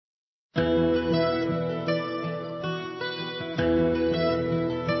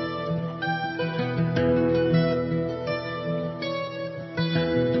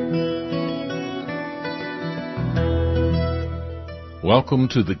Welcome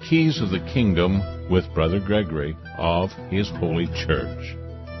to the Keys of the Kingdom with Brother Gregory of His Holy Church.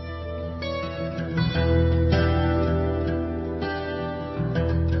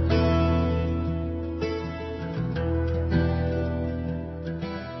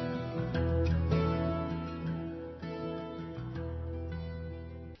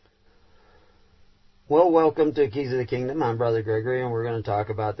 Well, welcome to Keys of the Kingdom. I'm Brother Gregory, and we're going to talk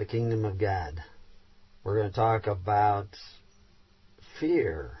about the Kingdom of God. We're going to talk about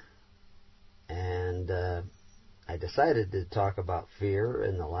fear. And I decided to talk about fear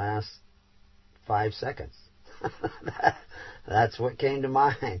in the last 5 seconds. That's what came to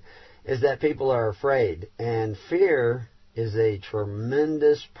mind, is that people are afraid. And fear is a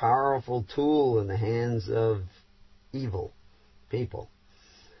tremendous, powerful tool in the hands of evil people.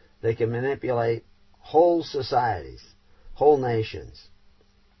 They can manipulate whole societies, whole nations,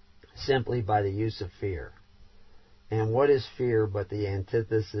 simply by the use of fear. And what is fear but the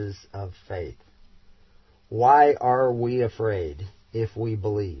antithesis of faith? Why are we afraid if we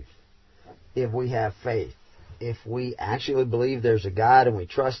believe? If we have faith? If we actually believe there's a God and we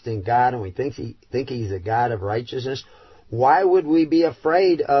trust in God and we think He's a God of righteousness, why would we be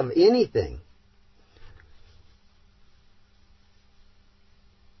afraid of anything?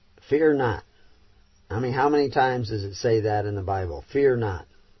 Fear not. I mean, how many times does it say that in the Bible? Fear not.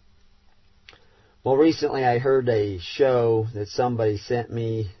 Well, recently I heard a show that somebody sent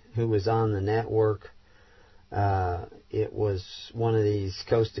me who was on the network. It was one of these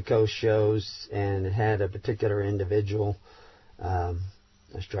coast-to-coast shows, and it had a particular individual. I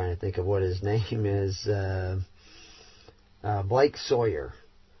was trying to think of what his name is. Blake Sawyer.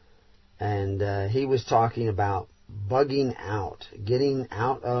 And he was talking about bugging out, getting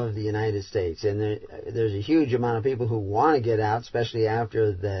out of the United States. And there's a huge amount of people who want to get out, especially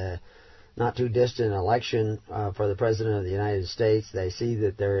after the not too distant election for the President of the United States. They see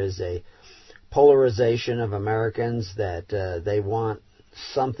that there is a polarization of Americans, that they want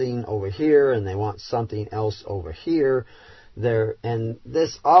something over here and they want something else over here. And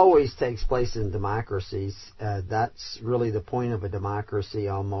this always takes place in democracies. That's really the point of a democracy,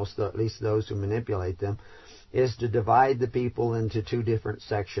 almost, at least those who manipulate them, is to divide the people into two different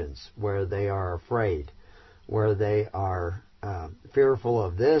sections where they are afraid, where they are fearful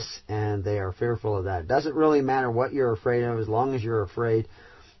of this and they are fearful of that. It doesn't really matter what you're afraid of. As long as you're afraid,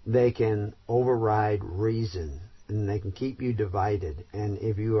 they can override reason and they can keep you divided. And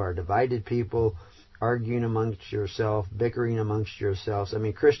if you are divided people, arguing amongst yourself, bickering amongst yourselves, I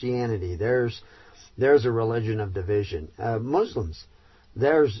mean, Christianity, there's a religion of division. Muslims,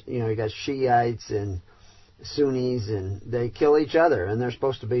 you got Shiites and Sunnis, and they kill each other, and they're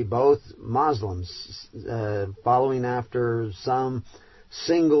supposed to be both Muslims, following after some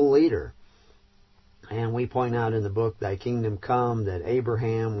single leader. And we point out in the book, Thy Kingdom Come, that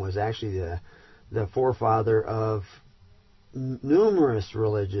Abraham was actually the forefather of numerous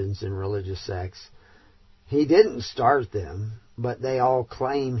religions and religious sects. He didn't start them, but they all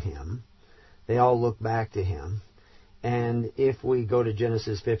claim him. They all look back to him. And if we go to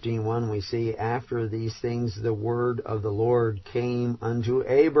Genesis 15:1, we see, after these things the word of the Lord came unto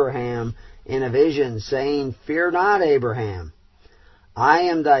Abraham in a vision, saying, Fear not, Abraham, I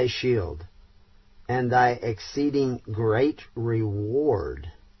am thy shield, and thy exceeding great reward.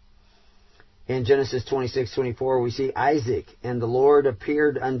 In Genesis 26:24, we see Isaac, and the Lord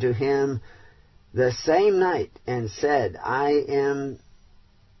appeared unto him the same night, and said, I am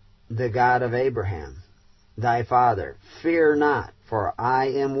the God of Abraham, thy father. Fear not, for I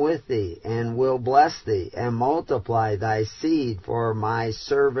am with thee, and will bless thee, and multiply thy seed for my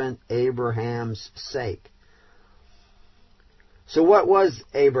servant Abraham's sake. So what was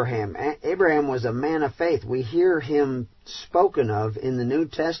Abraham? Abraham was a man of faith. We hear him spoken of in the New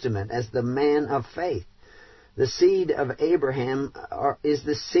Testament as the man of faith. The seed of Abraham is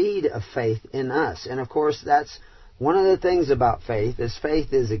the seed of faith in us. And of course, that's one of the things about faith, is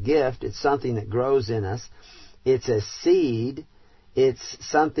faith is a gift. It's something that grows in us. It's a seed. It's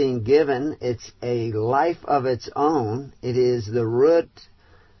something given. It's a life of its own. It is the root,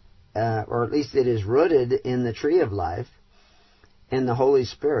 or at least it is rooted in the tree of life, in the Holy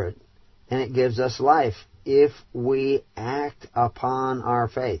Spirit, and it gives us life if we act upon our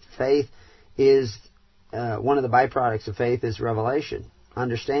faith. Faith is, one of the byproducts of faith is revelation,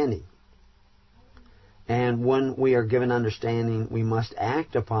 understanding. And when we are given understanding, we must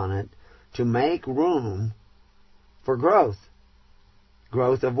act upon it to make room for growth.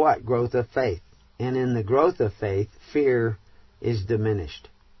 Growth of what? Growth of faith. And in the growth of faith, fear is diminished.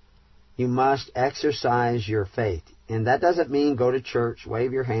 You must exercise your faith. And that doesn't mean go to church,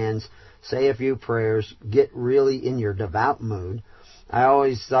 wave your hands, say a few prayers, get really in your devout mood. I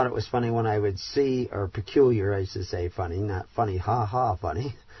always thought it was funny when I would see, or peculiar, I used to say funny, not funny, ha-ha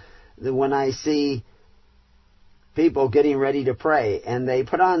funny, when I see people getting ready to pray and they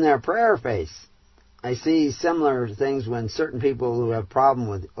put on their prayer face. I see similar things when certain people who have problem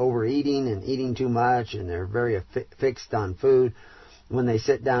with overeating and eating too much and they're very fixed on food. When they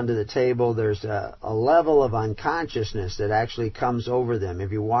sit down to the table, there's a level of unconsciousness that actually comes over them.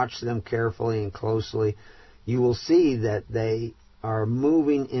 If you watch them carefully and closely, you will see that they are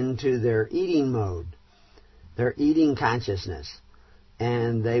moving into their eating mode, their eating consciousness.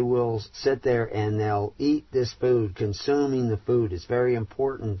 And they will sit there and they'll eat this food, consuming the food. It's very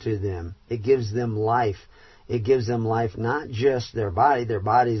important to them. It gives them life. It gives them life, not just their body. Their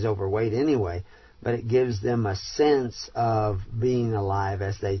body's overweight anyway. But it gives them a sense of being alive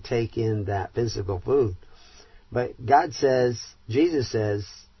as they take in that physical food. But God says, Jesus says,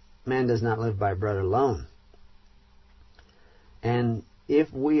 man does not live by bread alone. And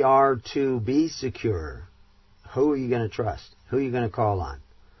if we are to be secure, who are you going to trust? Who are you going to call on?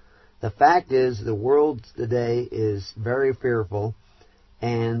 The fact is, the world today is very fearful,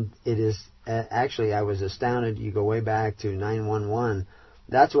 and it is, actually, I was astounded. You go way back to 9/11.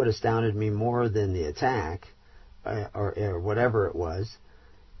 That's what astounded me more than the attack, or whatever it was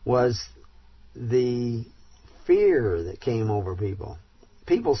the fear that came over people.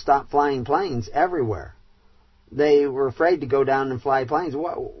 People stopped flying planes everywhere. They were afraid to go down and fly planes.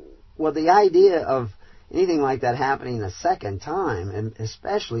 Well, the idea of anything like that happening a second time, and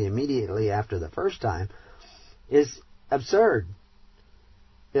especially immediately after the first time, is absurd.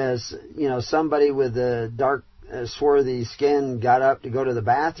 As somebody with a dark, swarthy skin got up to go to the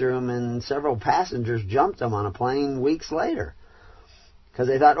bathroom, and several passengers jumped him on a plane weeks later because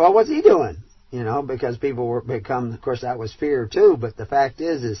they thought, "Well, what's he doing?" Because people were become. Of course, that was fear too. But the fact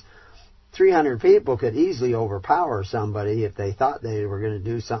is 300 people could easily overpower somebody if they thought they were going to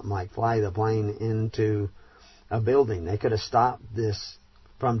do something like fly the plane into a building. They could have stopped this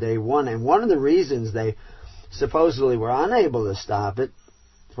from day one. And one of the reasons they supposedly were unable to stop it,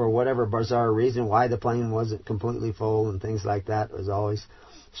 for whatever bizarre reason, why the plane wasn't completely full and things like that, was always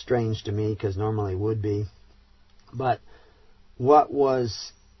strange to me, because normally it would be. But what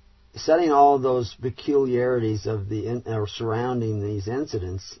was setting all those peculiarities of surrounding these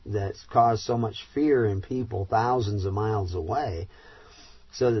incidents that caused so much fear in people thousands of miles away,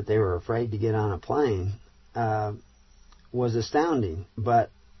 so that they were afraid to get on a plane, was astounding. But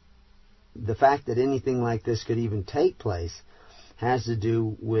the fact that anything like this could even take place has to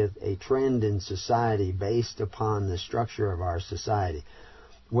do with a trend in society based upon the structure of our society,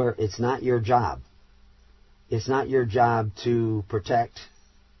 where it's not your job. It's not your job to protect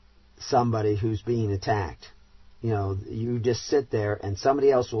somebody who's being attacked. You just sit there and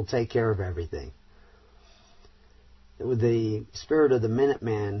somebody else will take care of everything. The spirit of the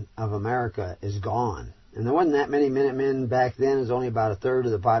Minuteman of America is gone. And there wasn't that many Minutemen back then. It was only about a third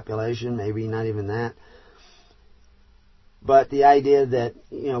of the population, maybe not even that. But the idea that,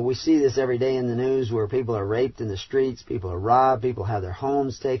 we see this every day in the news, where people are raped in the streets, people are robbed, people have their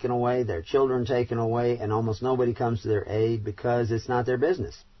homes taken away, their children taken away, and almost nobody comes to their aid because it's not their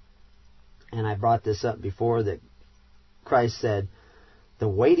business. And I brought this up before, that Christ said the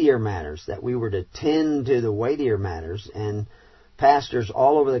weightier matters, that we were to tend to the weightier matters, and pastors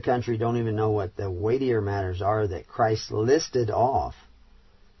all over the country don't even know what the weightier matters are that Christ listed off,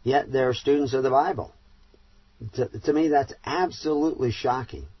 yet they're students of the Bible. To me, that's absolutely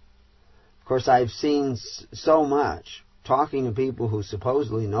shocking. Of course, I've seen so much talking to people who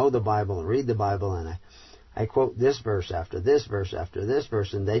supposedly know the Bible and read the Bible, and I quote this verse after this verse after this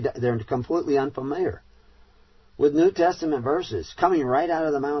verse, and they're completely unfamiliar with New Testament verses coming right out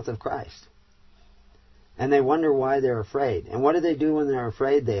of the mouth of Christ. And they wonder why they're afraid. And what do they do when they're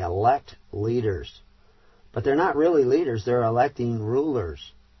afraid? They elect leaders. But they're not really leaders, they're electing rulers.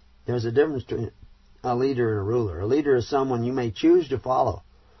 There's a difference between a leader and a ruler. A leader is someone you may choose to follow.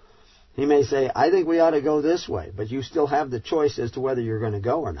 He may say, I think we ought to go this way, but you still have the choice as to whether you're going to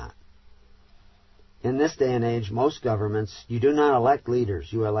go or not. In this day and age, most governments, you do not elect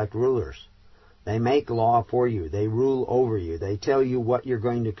leaders, you elect rulers. They make law for you. They rule over you. They tell you what you're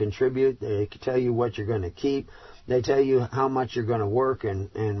going to contribute. They tell you what you're going to keep. They tell you how much you're going to work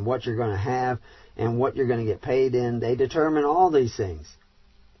and what you're going to have and what you're going to get paid in. They determine all these things.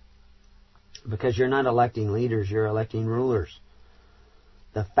 Because you're not electing leaders, you're electing rulers.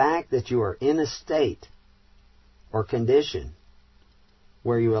 The fact that you are in a state or condition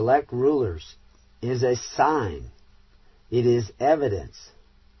where you elect rulers is a sign. It is evidence.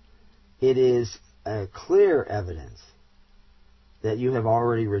 It is a clear evidence that you have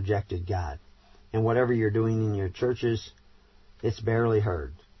already rejected God. And whatever you're doing in your churches It's barely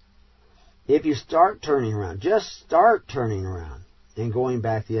heard. If you start turning around, just start turning around and going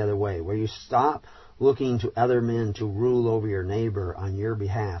back the other way, where you stop looking to other men to rule over your neighbor on your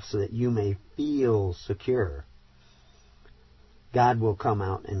behalf so that you may feel secure, God will come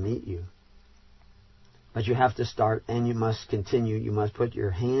out and meet you. But you have to start, and you must continue. You must put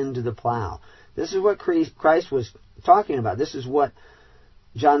your hand to the plow. This is what Christ was talking about. This is what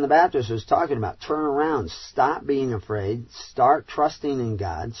John the Baptist was talking about. Turn around. Stop being afraid. Start trusting in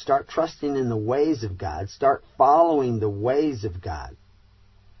God. Start trusting in the ways of God. Start following the ways of God.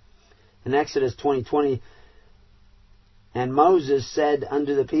 In Exodus 20:20, and Moses said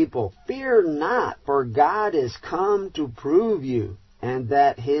unto the people, Fear not, for God is come to prove you, and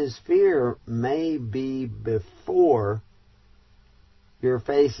that his fear may be before your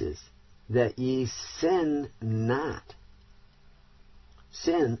faces, that ye sin not.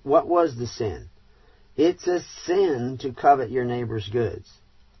 Sin, what was the sin? It's a sin to covet your neighbor's goods.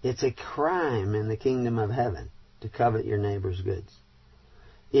 It's a crime in the kingdom of heaven to covet your neighbor's goods.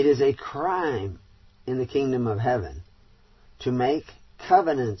 It is a crime in the kingdom of heaven to make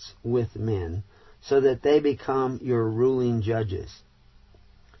covenants with men so that they become your ruling judges.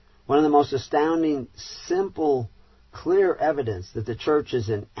 One of the most astounding, simple, clear evidence that the church is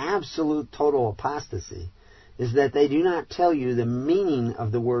in absolute total apostasy is that they do not tell you the meaning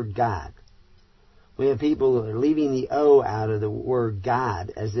of the word God. We have people who are leaving the O out of the word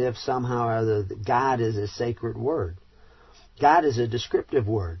God as if somehow or other God is a sacred word. God is a descriptive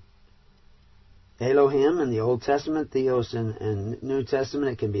word. Elohim in the Old Testament, Theos in New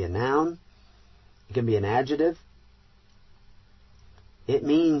Testament, it can be a noun. It can be an adjective. It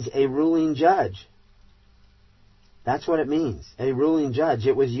means a ruling judge. That's what it means, a ruling judge.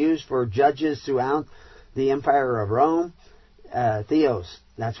 It was used for judges throughout the Empire of Rome. Theos,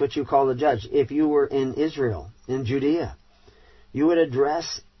 that's what you call a judge. If you were in Israel, in Judea, you would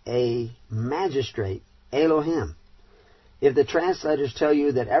address a magistrate, Elohim. If the translators tell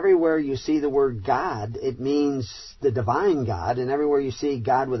you that everywhere you see the word God, it means the divine God, and everywhere you see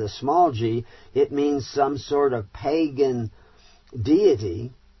God with a small g, it means some sort of pagan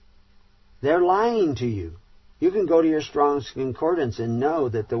deity, they're lying to you. You can go to your Strong's Concordance and know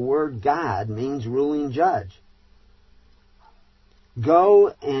that the word God means ruling judge.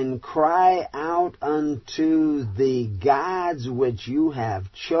 Go and cry out unto the gods which you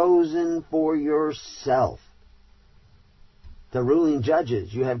have chosen for yourself. The ruling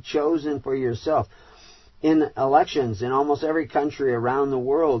judges you have chosen for yourself. In elections in almost every country around the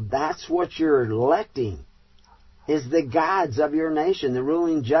world, that's what you're electing, is the gods of your nation, the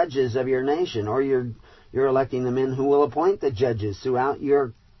ruling judges of your nation, or you're electing the men who will appoint the judges throughout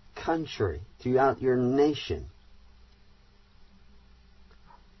your country, throughout your nation.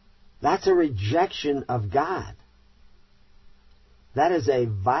 That's a rejection of God. That is a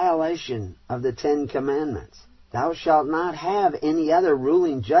violation of the Ten Commandments. Thou shalt not have any other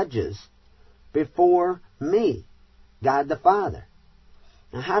ruling judges before me, God the Father.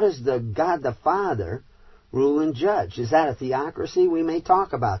 Now, how does the God the Father rule and judge? Is that a theocracy? We may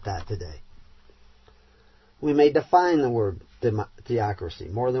talk about that today. We may define the word theocracy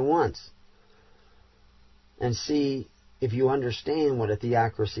more than once and see if you understand what a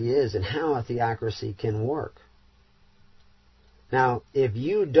theocracy is and how a theocracy can work. Now, if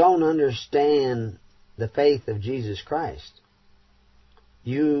you don't understand the faith of Jesus Christ,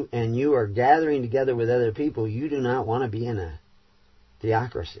 you are gathering together with other people, you do not want to be in a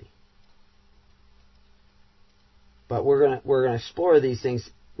theocracy. But we're going to explore these things.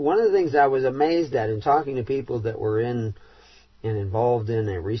 One of the things I was amazed at in talking to people that were in and involved in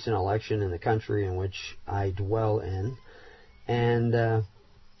a recent election in the country in which I dwell in, and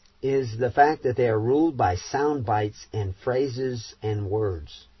is the fact that they are ruled by sound bites and phrases and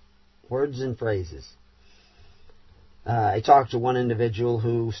words. Words and phrases. I talked to one individual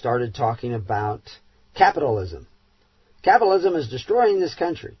who started talking about capitalism. Capitalism is destroying this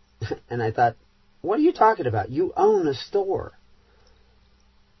country. And I thought, what are you talking about? You own a store.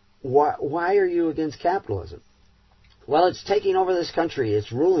 Why are you against capitalism? Well, it's taking over this country.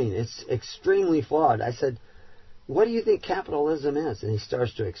 It's ruling. It's extremely flawed. I said, what do you think capitalism is? And he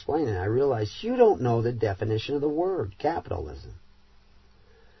starts to explain it. I realized you don't know the definition of the word capitalism.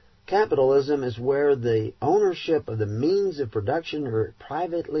 Capitalism is where the ownership of the means of production are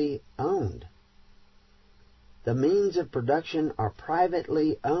privately owned. The means of production are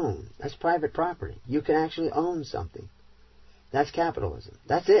privately owned. That's private property. You can actually own something. That's capitalism.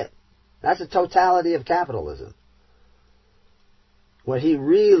 That's it. That's the totality of capitalism. What he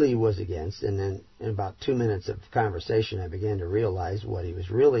really was against, and then in about 2 minutes of conversation I began to realize what he was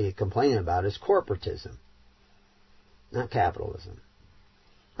really complaining about is corporatism. not capitalism.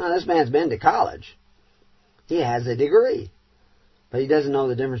 Now, this man's been to college. He has a degree. But he doesn't know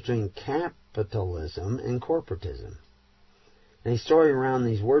the difference between capitalism and corporatism. And he's throwing around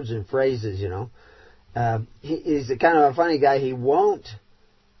these words and phrases, He's a kind of a funny guy. He won't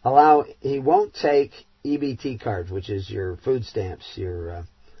take EBT cards, which is your food stamps, your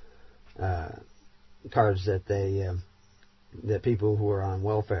cards that people who are on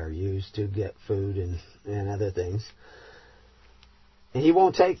welfare use to get food and other things. And he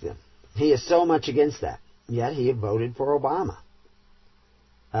won't take them. He is so much against that. Yet he voted for Obama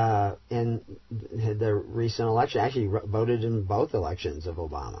in the recent election. Actually, he voted in both elections of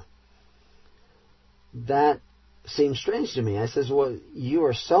Obama. That seems strange to me. I says, well, you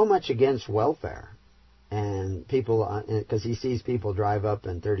are so much against welfare. And people, because he sees people drive up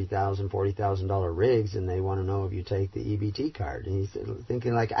in $30,000, $40,000 rigs, and they want to know if you take the EBT card. And he's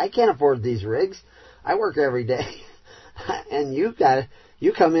thinking, like, I can't afford these rigs. I work every day, and you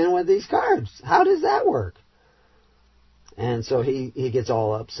come in with these cards. How does that work? And so he gets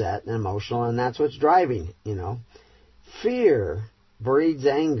all upset and emotional, and that's what's driving, Fear breeds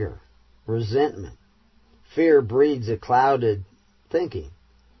anger, resentment. Fear breeds a clouded thinking.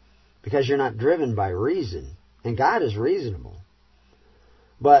 Because you're not driven by reason. And God is reasonable.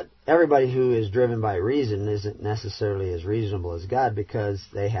 But everybody who is driven by reason isn't necessarily as reasonable as God because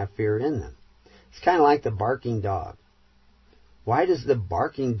they have fear in them. It's kind of like the barking dog. Why does the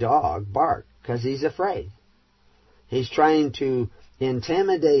barking dog bark? Because he's afraid. He's trying to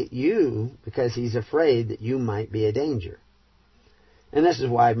intimidate you because he's afraid that you might be a danger. And this is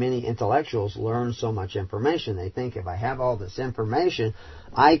why many intellectuals learn so much information. They think if I have all this information,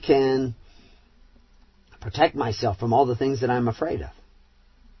 I can protect myself from all the things that I'm afraid of.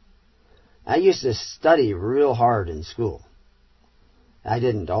 I used to study real hard in school. I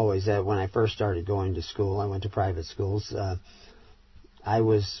didn't always. When I first started going to school, I went to private schools. I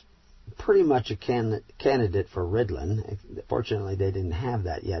was pretty much a candidate for Ritalin. Fortunately, they didn't have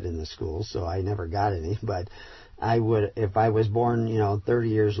that yet in the schools, so I never got any. But I would, if I was born, 30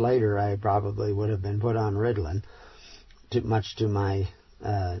 years later, I probably would have been put on Ritalin, much to my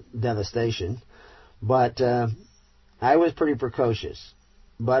devastation. But I was pretty precocious.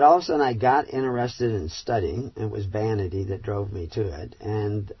 But all of a sudden I got interested in studying. It was vanity that drove me to it.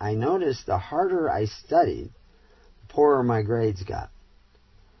 And I noticed the harder I studied, the poorer my grades got.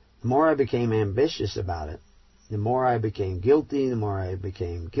 The more I became ambitious about it, the more I became guilty, the more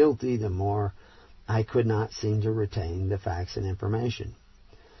I could not seem to retain the facts and information.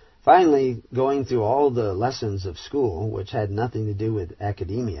 Finally, going through all the lessons of school, which had nothing to do with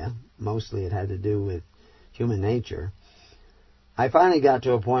academia, mostly it had to do with human nature, I finally got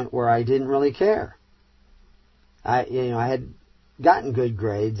to a point where I didn't really care. I had gotten good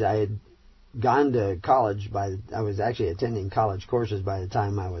grades. I had gone to college I was actually attending college courses by the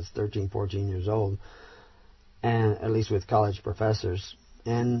time I was 13, 14 years old, and at least with college professors.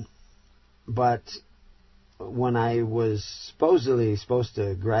 But when I was supposedly supposed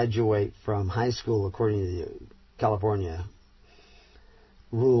to graduate from high school according to the California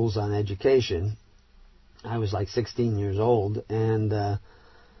rules on education, I was like 16 years old and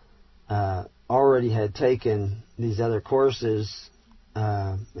already had taken these other courses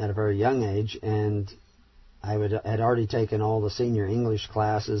at a very young age, and I had already taken all the senior English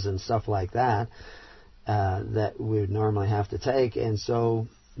classes and stuff like that that we would normally have to take. And so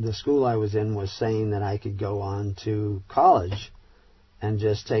the school I was in was saying that I could go on to college and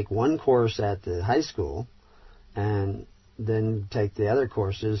just take one course at the high school and then take the other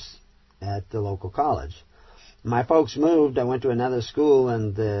courses at the local college. My folks moved. I went to another school,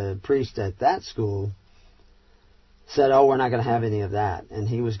 and the priest at that school said, "Oh, we're not going to have any of that." And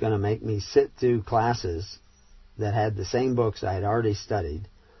he was going to make me sit through classes that had the same books I had already studied,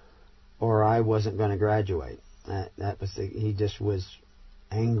 or I wasn't going to graduate. He just was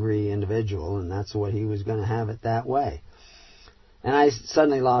angry individual, and that's what he was going to have it that way. And I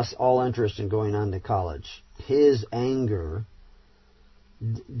suddenly lost all interest in going on to college. His anger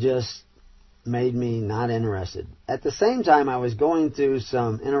just made me not interested. At the same time, I was going through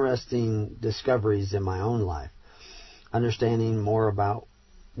some interesting discoveries in my own life, understanding more about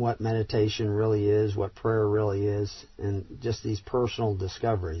what meditation really is, what prayer really is, and just these personal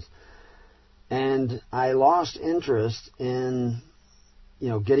discoveries. And I lost interest in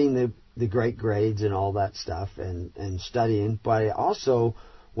getting the great grades and all that stuff and studying, but I also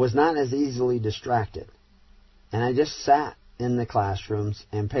was not as easily distracted. And I just sat in the classrooms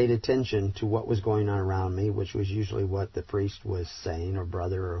and paid attention to what was going on around me, which was usually what the priest was saying, or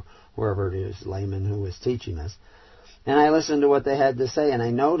brother, or whoever it is, layman who was teaching us. And I listened to what they had to say, and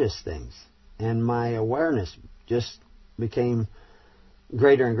I noticed things. And my awareness just became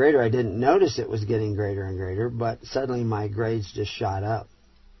greater and greater. I didn't notice it was getting greater and greater, but suddenly my grades just shot up.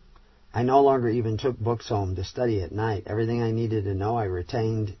 I no longer even took books home to study at night. Everything I needed to know I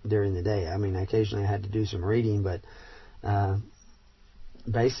retained during the day. I mean, occasionally I had to do some reading, but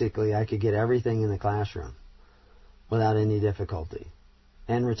basically I could get everything in the classroom without any difficulty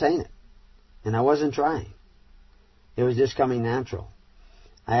and retain it. And I wasn't trying. It was just coming natural.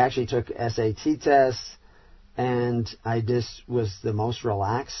 I actually took SAT tests, and I just was the most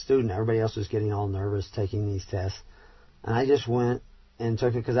relaxed student. Everybody else was getting all nervous taking these tests. And I just went and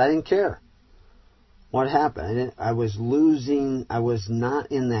took it because I didn't care what happened. I was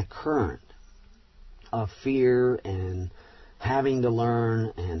not in that current of fear and having to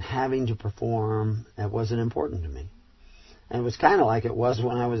learn and having to perform. That wasn't important to me. And it was kind of like it was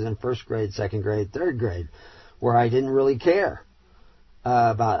when I was in first grade, second grade, third grade, where I didn't really care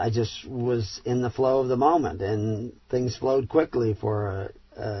I just was in the flow of the moment, and things flowed quickly for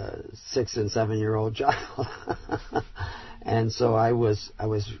a 6 and 7 year old child. And so I was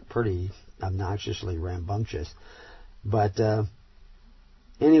pretty obnoxiously rambunctious. But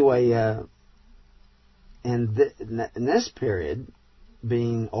anyway, in this period,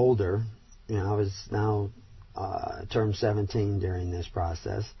 being older, I was now turned 17 during this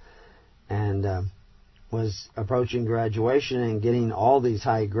process, and was approaching graduation and getting all these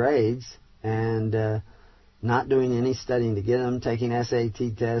high grades, and not doing any studying to get them, taking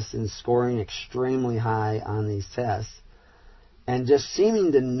SAT tests and scoring extremely high on these tests, and just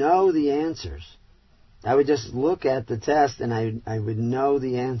seeming to know the answers. I would just look at the test and I would know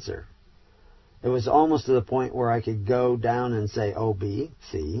the answer. It was almost to the point where I could go down and say, oh, B,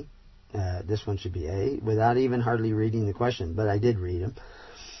 C, this one should be A, without even hardly reading the question, but I did read them.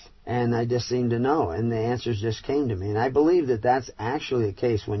 And I just seemed to know, and the answers just came to me. And I believe that that's actually the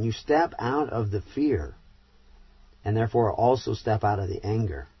case. When you step out of the fear, and therefore also step out of the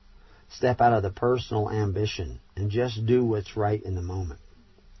anger, step out of the personal ambition, and just do what's right in the moment.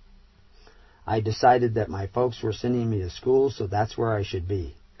 I decided that my folks were sending me to school, so that's where I should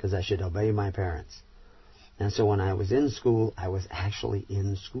be, because I should obey my parents. And so when I was in school, I was actually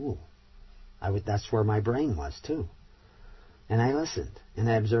in school. That's where my brain was, too. And I listened, and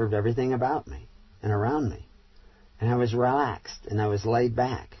I observed everything about me and around me. And I was relaxed, and I was laid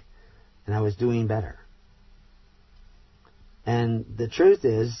back, and I was doing better. And the truth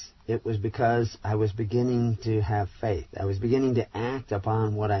is, it was because I was beginning to have faith. I was beginning to act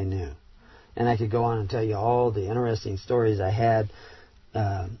upon what I knew. And I could go on and tell you all the interesting stories I had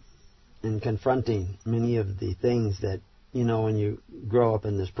in confronting many of the things that, when you grow up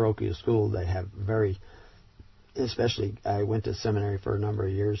in this parochial school, they have especially I went to seminary for a number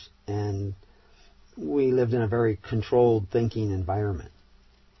of years, and we lived in a very controlled thinking environment.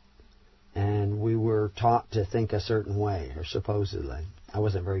 And we were taught to think a certain way, or supposedly. I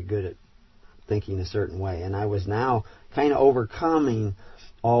wasn't very good at thinking a certain way. And I was now kind of overcoming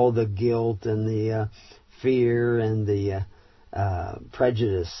all the guilt and the fear and the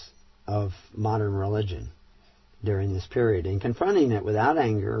prejudice of modern religion during this period, and confronting it without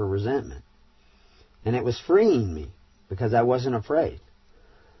anger or resentment. And it was freeing me because I wasn't afraid.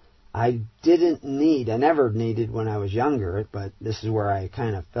 I never needed when I was younger, but this is where I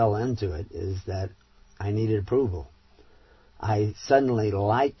kind of fell into it, is that I needed approval. I suddenly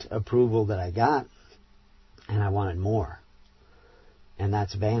liked approval that I got, and I wanted more. And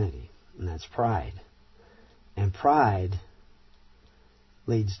that's vanity, and that's pride. And pride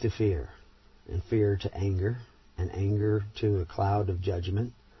leads to fear, and fear to anger, and anger to a cloud of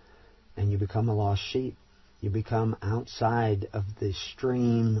judgment. And you become a lost sheep. You become outside of the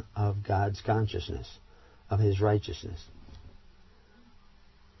stream of God's consciousness, of His righteousness.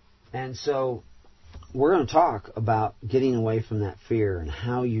 And so we're going to talk about getting away from that fear and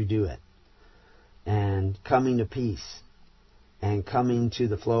how you do it, and coming to peace, and coming to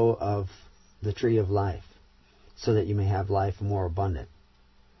the flow of the tree of life, so that you may have life more abundant.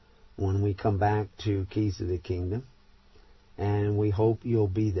 When we come back to Keys of the Kingdom, and we hope you'll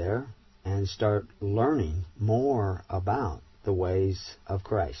be there and start learning more about the ways of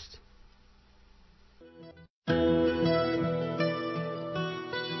Christ.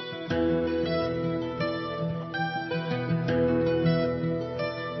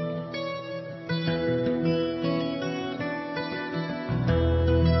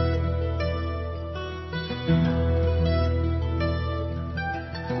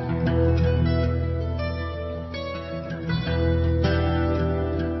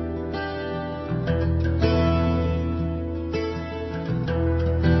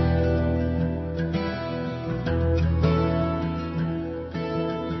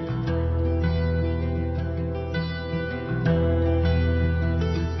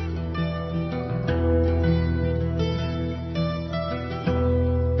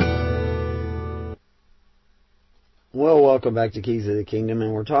 welcome back to Keys of the Kingdom,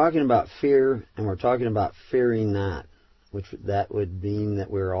 and we're talking about fear, and we're talking about fearing not, which that would mean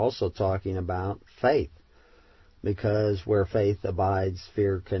that we're also talking about faith, because where faith abides,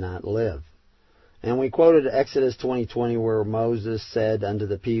 fear cannot live. And we quoted Exodus 20:20, where Moses said unto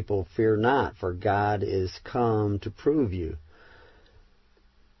the people, "Fear not, for God is come to prove you."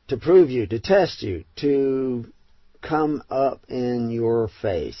 To prove you, to test you, to come up in your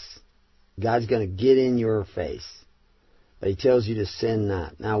face. God's going to get in your face. But He tells you to sin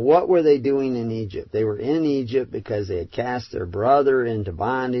not. Now, what were they doing in Egypt? They were in Egypt because they had cast their brother into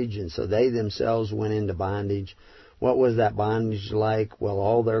bondage, and so they themselves went into bondage. What was that bondage like? Well,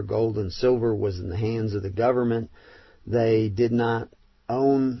 all their gold and silver was in the hands of the government. They did not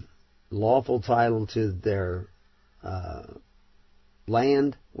own lawful title to their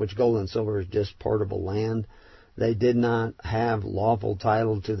land, which gold and silver is just portable land. They did not have lawful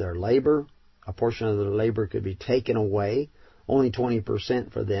title to their labor. A portion of their labor could be taken away, only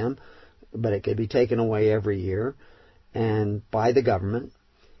 20% for them, but it could be taken away every year and by the government.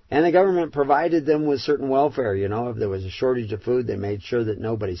 And the government provided them with certain welfare. You know, if there was a shortage of food, they made sure that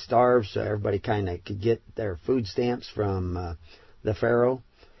nobody starved, so everybody kind of could get their food stamps from the Pharaoh,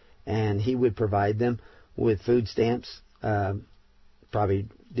 and he would provide them with food stamps. Probably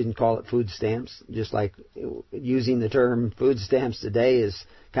didn't call it food stamps, just like using the term food stamps today is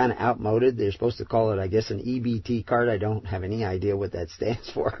kind of outmoded. They're supposed to call it, I guess, an EBT card. I don't have any idea what that stands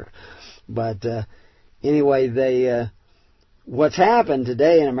for. But anyway, what's happened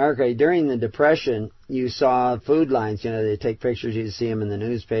today in America, during the Depression, you saw food lines. You know, they take pictures, you see them in the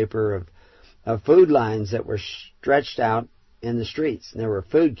newspaper of food lines that were stretched out in the streets. And there were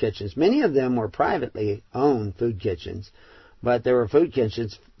food kitchens. Many of them were privately owned food kitchens. But there were food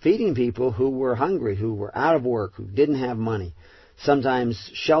kitchens feeding people who were hungry, who were out of work, who didn't have money. Sometimes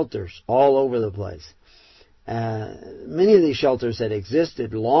shelters all over the place. Many of these shelters had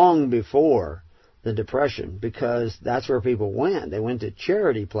existed long before the Depression because that's where people went. They went to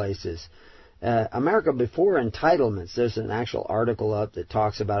charity places. America before entitlements, there's an actual article up that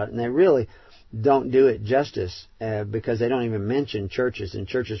talks about it, and they really don't do it justice because they don't even mention churches, and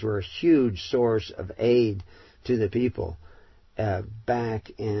churches were a huge source of aid to the people. Back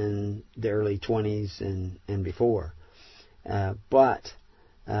in the early 20s and before. But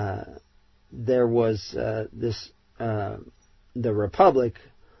there was the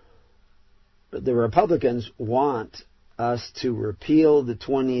Republicans want us to repeal the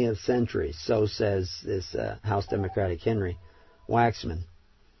 20th century, so says this House Democratic Henry Waxman.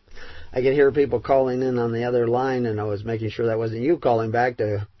 I could hear people calling in on the other line, and I was making sure that wasn't you calling back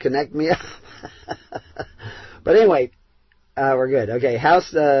to connect me up. But anyway, we're good. Okay,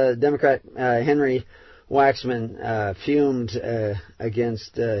 House Democrat Henry Waxman fumed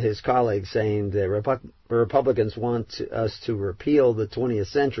against his colleagues, saying the Republicans want us to repeal the 20th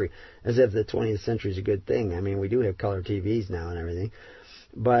century, as if the 20th century is a good thing. I mean, we do have color TVs now and everything.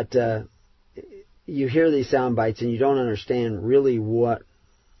 But you hear these sound bites and you don't understand really what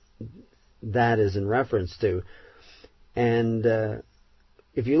that is in reference to. And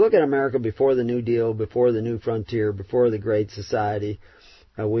if you look at America before the New Deal, before the New Frontier, before the Great Society,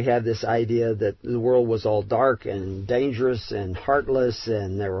 we have this idea that the world was all dark and dangerous and heartless,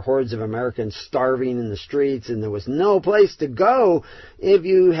 and there were hordes of Americans starving in the streets, and there was no place to go if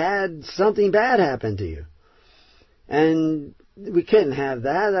you had something bad happen to you. And we couldn't have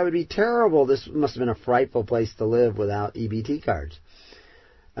that. That would be terrible. This must have been a frightful place to live without EBT cards.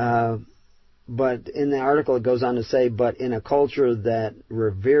 But in the article it goes on to say, but in a culture that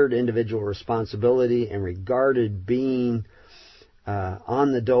revered individual responsibility and regarded being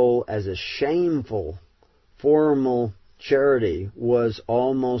on the dole as a shameful, formal charity was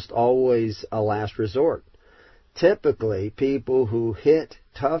almost always a last resort. Typically, people who hit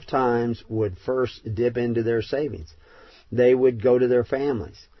tough times would first dip into their savings. They would go to their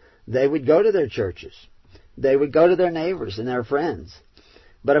families. They would go to their churches. They would go to their neighbors and their friends.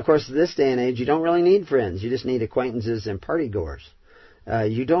 But of course, this day and age, you don't really need friends. You just need acquaintances and partygoers.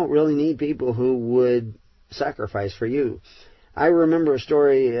 You don't really need people who would sacrifice for you. I remember a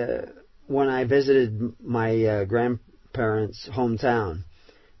story when I visited my grandparents' hometown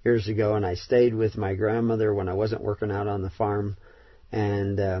years ago, and I stayed with my grandmother when I wasn't working out on the farm,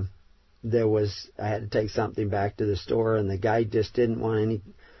 and I had to take something back to the store, and the guy just didn't want any,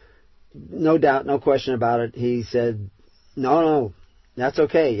 no doubt, no question about it. He said, no, that's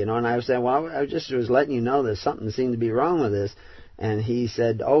okay, and I was saying, well, I just was letting you know that something seemed to be wrong with this. And he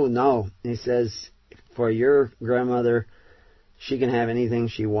said, oh, no. He says, for your grandmother, she can have anything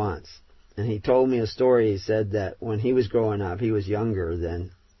she wants. And he told me a story. He said that when he was growing up, he was younger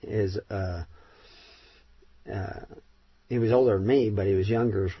than he was older than me, but he was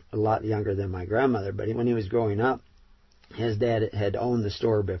a lot younger than my grandmother. But when he was growing up, his dad had owned the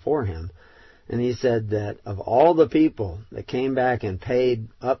store before him. And he said that of all the people that came back and paid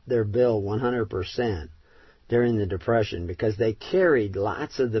up their bill 100% during the Depression, because they carried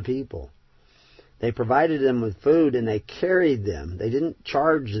lots of the people. They provided them with food and they carried them. They didn't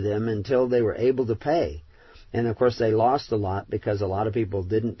charge them until they were able to pay. And of course they lost a lot because a lot of people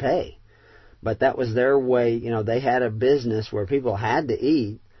didn't pay. But that was their way. They had a business where people had to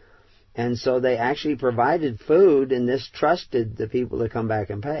eat. And so they actually provided food, and this trusted the people to come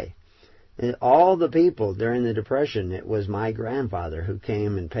back and pay. And all the people during the Depression, it was my grandfather who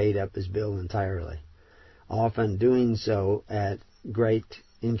came and paid up his bill entirely, often doing so at great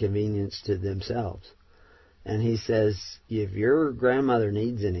inconvenience to themselves. And he says, if your grandmother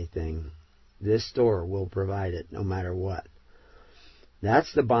needs anything, this store will provide it no matter what.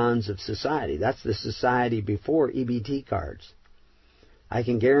 That's the bonds of society. That's the society before EBT cards. I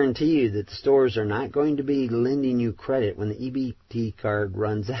can guarantee you that the stores are not going to be lending you credit when the EBT card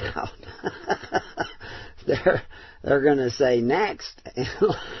runs out. They're going to say next in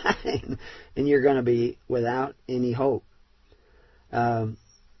line, and you're going to be without any hope. That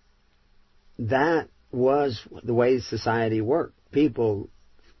was the way society worked. People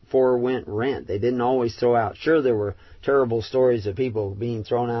forewent rent. They didn't always throw out. Sure, there were terrible stories of people being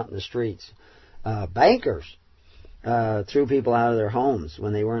thrown out in the streets. Bankers threw people out of their homes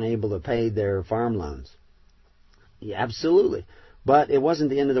when they weren't able to pay their farm loans. Yeah, absolutely. But it wasn't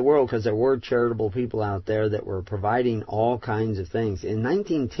the end of the world, because there were charitable people out there that were providing all kinds of things. In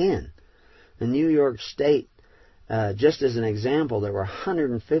 1910, in New York State, just as an example, there were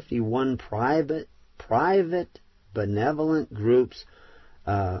 151 private benevolent groups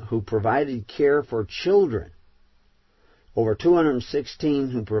who provided care for children. Over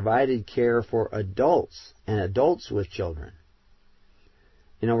 216 who provided care for adults and adults with children.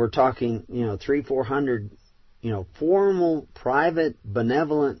 We're talking, 300-400, formal, private,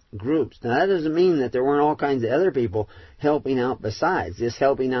 benevolent groups. Now, that doesn't mean that there weren't all kinds of other people helping out besides, just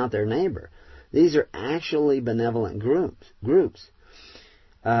helping out their neighbor. These are actually benevolent groups.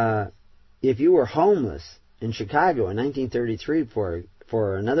 If you were homeless in Chicago in 1933,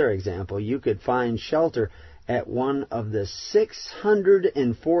 for another example, you could find shelter at one of the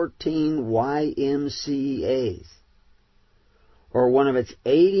 614 YMCAs, or one of its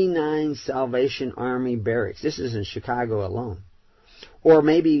 89 Salvation Army barracks. This is in Chicago alone. Or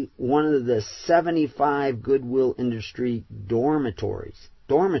maybe one of the 75 Goodwill Industry dormitories,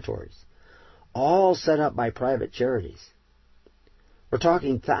 all set up by private charities. We're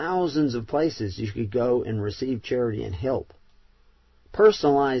talking thousands of places you could go and receive charity and help.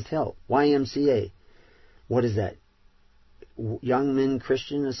 Personalized help. YMCA. What is that? Young Men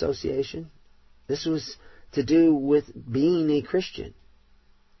Christian Association? This was to do with being a Christian.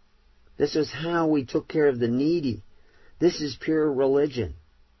 This was how we took care of the needy. This is pure religion.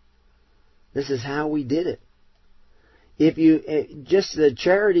 This is how we did it. If you, just the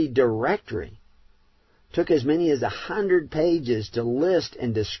charity directory took as many as 100 pages to list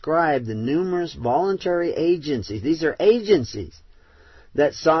and describe the numerous voluntary agencies. These are agencies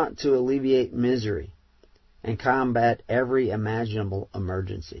that sought to alleviate misery and combat every imaginable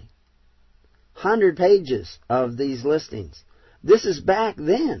emergency. 100 pages of these listings. This is back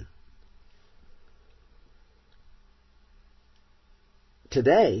then.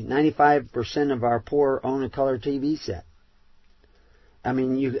 Today, 95% of our poor own a color TV set. I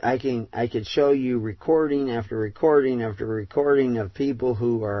mean, I could show you recording after recording after recording of people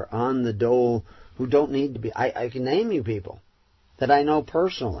who are on the dole who don't need to be. I can name you people that I know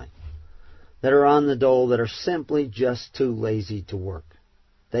personally that are on the dole that are simply just too lazy to work.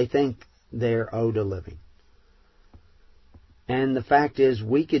 They think they're owed a living. And the fact is,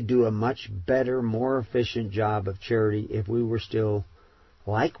 we could do a much better, more efficient job of charity if we were still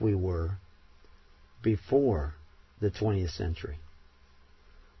like we were before the 20th century.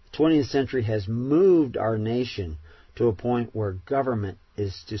 The 20th century has moved our nation to a point where government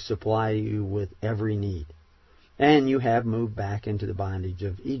is to supply you with every need. And you have moved back into the bondage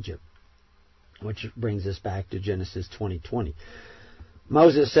of Egypt, which brings us back to Genesis 20:20.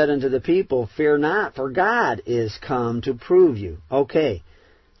 Moses said unto the people, "Fear not, for God is come to prove you." Okay,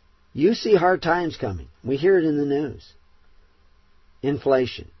 you see hard times coming. We hear it in the news.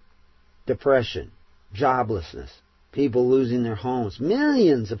 Inflation, depression, joblessness, people losing their homes.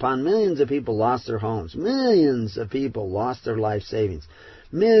 Millions upon millions of people lost their homes. Millions of people lost their life savings.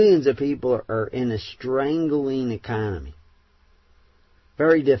 Millions of people are in a strangling economy.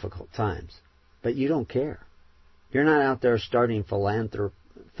 Very difficult times. But you don't care. You're not out there starting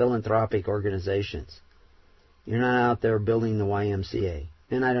philanthropic organizations. You're not out there building the YMCA.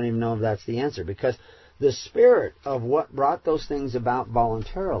 And I don't even know if that's the answer, because the spirit of what brought those things about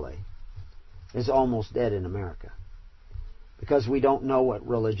voluntarily is almost dead in America. Because we don't know what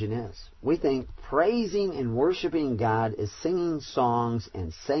religion is. We think praising and worshiping God is singing songs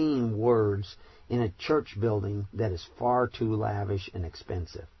and saying words in a church building that is far too lavish and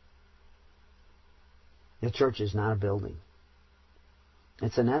expensive. The church is not a building.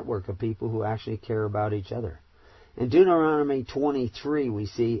 It's a network of people who actually care about each other. In Deuteronomy 23 we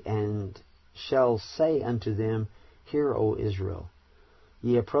see, and shall say unto them, Hear, O Israel,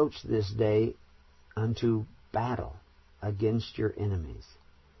 ye approach this day unto battle against your enemies.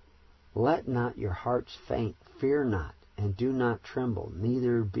 Let not your hearts faint, fear not, and do not tremble,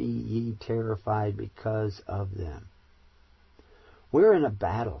 neither be ye terrified because of them. We're in a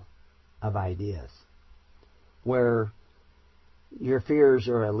battle of ideas where your fears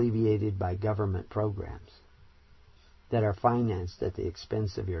are alleviated by government programs that are financed at the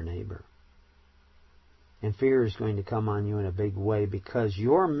expense of your neighbor. And fear is going to come on you in a big way because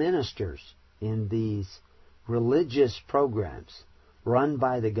your ministers in these religious programs run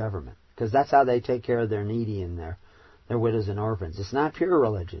by the government, because that's how they take care of their needy and their widows and orphans. It's not pure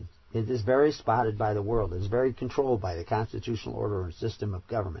religion. It is very spotted by the world. It is very controlled by the constitutional order and system of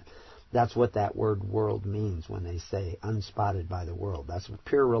government. That's what that word world means when they say unspotted by the world. That's what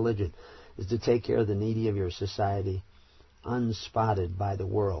pure religion is, to take care of the needy of your society unspotted by the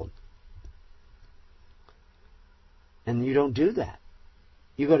world. And you don't do that.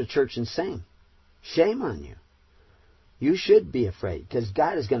 You go to church and sing. Shame on you. You should be afraid, because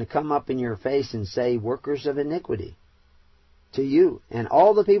God is going to come up in your face and say, workers of iniquity, to you and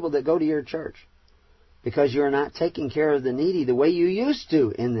all the people that go to your church, because you're not taking care of the needy the way you used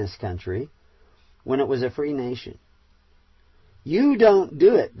to in this country when it was a free nation. You don't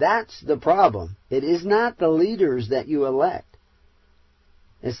do it. That's the problem. It is not the leaders that you elect.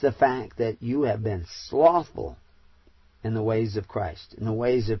 It's the fact that you have been slothful in the ways of Christ, in the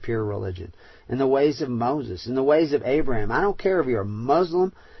ways of pure religion, in the ways of Moses, in the ways of Abraham. I don't care if you're a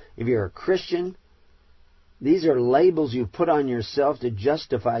Muslim, if you're a Christian. These are labels you put on yourself to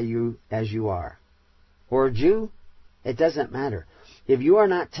justify you as you are. Or a Jew, it doesn't matter. If you are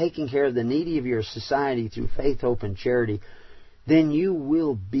not taking care of the needy of your society through faith, hope, and charity, then you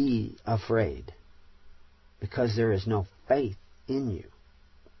will be afraid, because there is no faith in you.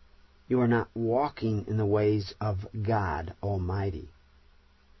 You are not walking in the ways of God Almighty.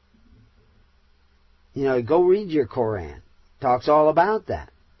 You know, go read your Quran. It talks all about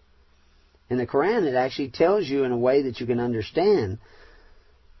that. In the Quran, it actually tells you in a way that you can understand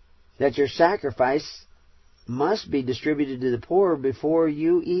that your sacrifice must be distributed to the poor before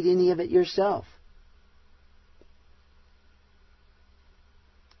you eat any of it yourself.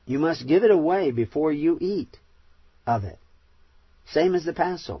 You must give it away before you eat of it. Same as the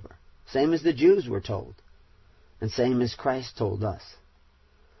Passover. Same as the Jews were told. And same as Christ told us.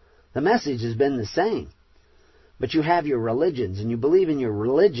 The message has been the same. But you have your religions, and you believe in your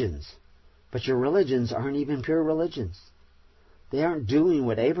religions. But your religions aren't even pure religions. They aren't doing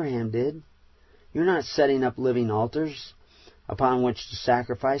what Abraham did. You're not setting up living altars upon which to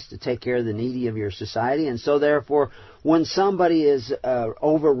sacrifice to take care of the needy of your society. And so therefore, when somebody is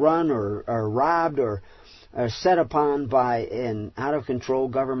overrun or robbed or set upon by an out-of-control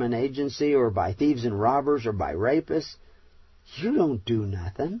government agency or by thieves and robbers or by rapists, you don't do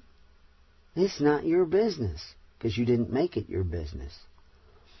nothing. It's not your business, because you didn't make it your business.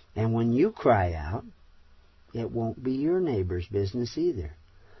 And when you cry out, it won't be your neighbor's business either.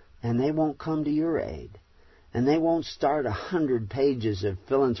 And they won't come to your aid. And they won't start 100 pages of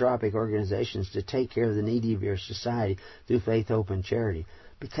philanthropic organizations to take care of the needy of your society through faith, hope, and charity,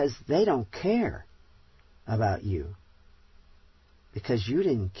 because they don't care about you, because you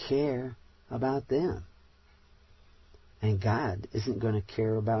didn't care about them. And God isn't going to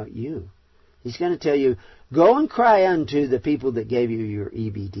care about you. He's going to tell you, go and cry unto the people that gave you your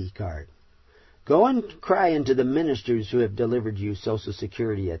EBT card. Go and cry unto the ministers who have delivered you Social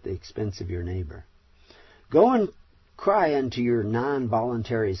Security at the expense of your neighbor. Go and cry unto your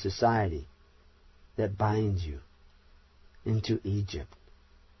non-voluntary society that binds you into Egypt,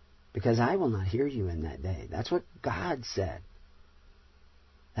 because I will not hear you in that day. That's what God said.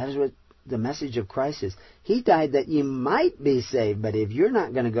 That is what the message of Christ is. He died that you might be saved, but if you're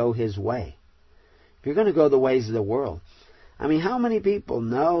not going to go His way, if you're going to go the ways of the world. I mean, how many people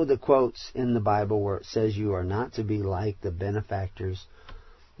know the quotes in the Bible where it says you are not to be like the benefactors,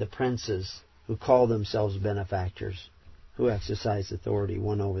 the princes who call themselves benefactors, who exercise authority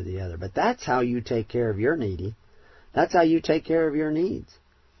one over the other? But that's how you take care of your needy. That's how you take care of your needs.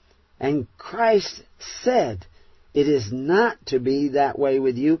 And Christ said It is not to be that way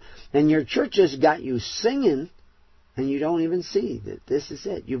with you. And your church has got you singing, and you don't even see that this is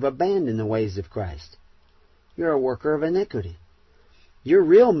it. You've abandoned the ways of Christ. You're a worker of iniquity. Your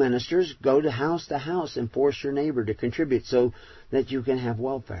real ministers go to house and force your neighbor to contribute so that you can have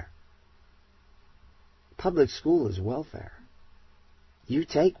welfare. Public school is welfare. You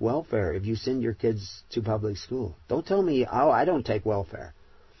take welfare if you send your kids to public school. Don't tell me, oh, I don't take welfare.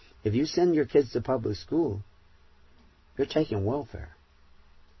 If you send your kids to public school, you're taking welfare.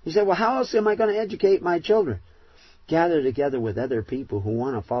 You say, well, how else am I going to educate my children? Gather together with other people who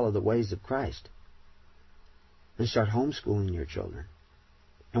want to follow the ways of Christ and start homeschooling your children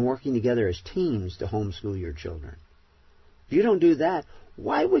and working together as teams to homeschool your children. If you don't do that,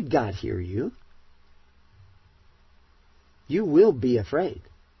 why would God hear you? You will be afraid.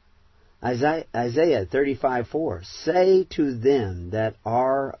 Isaiah 35:4, say to them that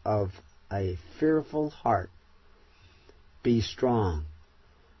are of a fearful heart, be strong,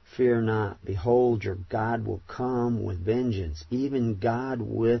 fear not. Behold, your God will come with vengeance, even God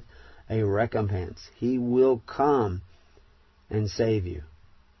with a recompense. He will come and save you.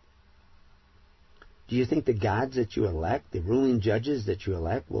 Do you think the gods that you elect, the ruling judges that you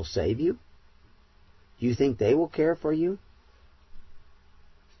elect, will save you? Do you think they will care for you?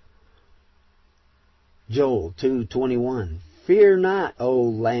 Joel 2:21. Fear not, O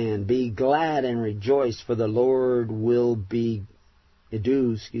land, be glad and rejoice, for the Lord will do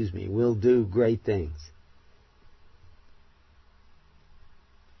great things.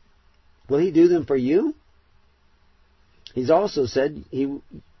 Will He do them for you? He's also said He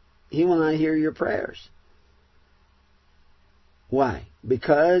will not hear your prayers. Why?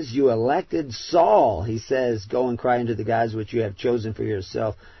 Because you elected Saul. He says, go and cry unto the gods which you have chosen for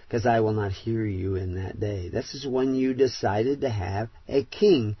yourself, because I will not hear you in that day. This is when you decided to have a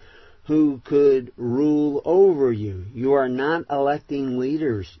king who could rule over you. You are not electing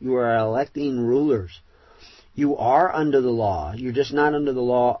leaders. You are electing rulers. You are under the law. You're just not under the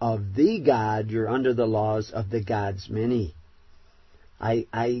law of the God. You're under the laws of the gods many. I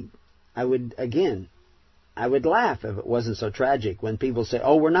would laugh if it wasn't so tragic when people say,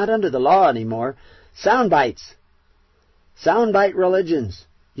 oh, we're not under the law anymore. Sound bites. Soundbite religions.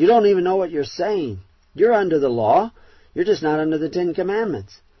 You don't even know what you're saying. You're under the law. You're just not under the 10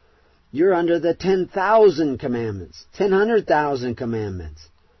 Commandments. You're under the 10,000 commandments, 100,000 commandments.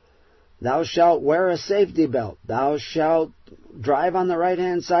 Thou shalt wear a safety belt. Thou shalt drive on the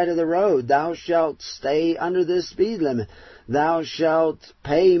right-hand side of the road. Thou shalt stay under this speed limit. Thou shalt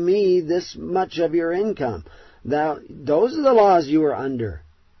pay me this much of your income. Those are the laws you are under.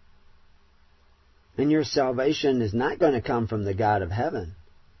 And your salvation is not going to come from the God of heaven.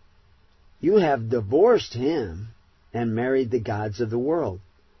 You have divorced Him and married the gods of the world.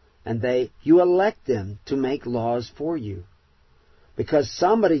 And you elect them to make laws for you. Because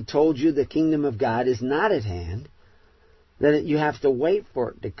somebody told you the kingdom of God is not at hand, that you have to wait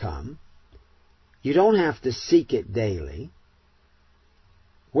for it to come. You don't have to seek it daily.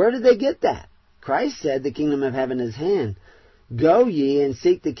 Where did they get that? Christ said the kingdom of heaven is at hand. Go ye and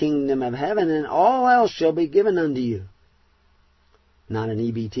seek the kingdom of heaven, and all else shall be given unto you. Not an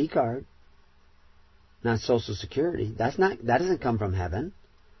EBT card. Not Social Security. That doesn't come from heaven.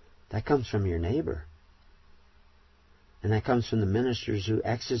 That comes from your neighbor. And that comes from the ministers who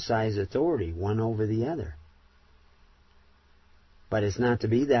exercise authority one over the other. But it's not to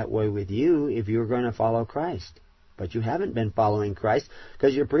be that way with you if you're going to follow Christ. But you haven't been following Christ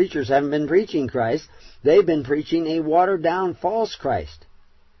because your preachers haven't been preaching Christ. They've been preaching a watered-down false Christ.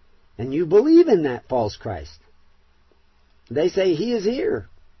 And you believe in that false Christ. They say He is here.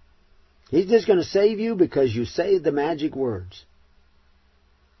 He's just going to save you because you say the magic words.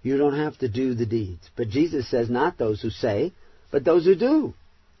 You don't have to do the deeds. But Jesus says not those who say, but those who do.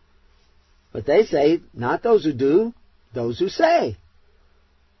 But they say not those who do, those who say.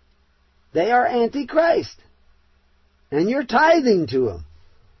 They are antichrist. And you're tithing to them.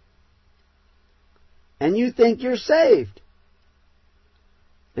 And you think you're saved.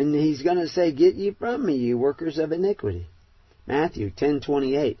 And He's going to say, get ye from me, you workers of iniquity. Matthew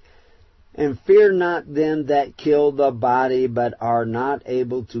 10:28. And fear not them that kill the body, but are not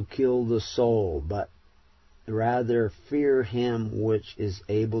able to kill the soul, but rather fear Him which is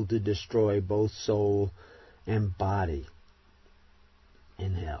able to destroy both soul and body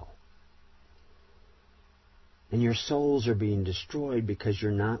in hell. And your souls are being destroyed because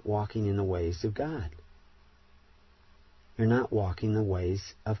you're not walking in the ways of God. You're not walking the ways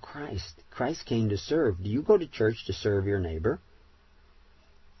of Christ. Christ came to serve. Do you go to church to serve your neighbor?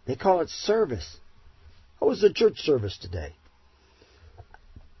 They call it service. How was the church service today?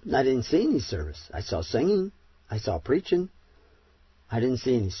 I didn't see any service. I saw singing. I saw preaching. I didn't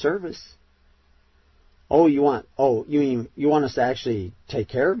see any service. Oh, you want us to actually take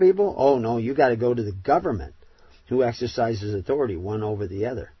care of people? Oh, no, you got to go to the government who exercises authority one over the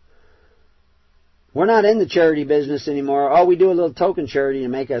other. We're not in the charity business anymore. Oh, we do a little token charity to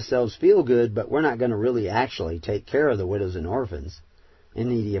make ourselves feel good, but we're not going to really actually take care of the widows and orphans and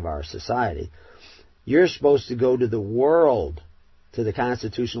needy of our society. You're supposed to go to the world, to the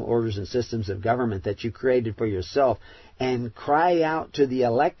constitutional orders and systems of government that you created for yourself, and cry out to the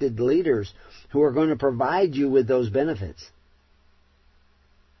elected leaders who are going to provide you with those benefits.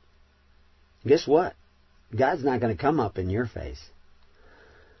 Guess what? God's not going to come up in your face.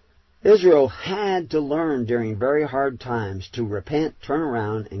 Israel had to learn during very hard times to repent, turn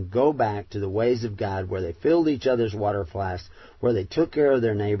around, and go back to the ways of God, where they filled each other's water flasks, where they took care of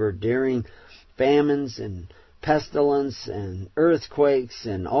their neighbor during famines and pestilence and earthquakes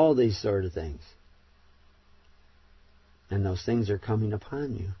and all these sort of things. And those things are coming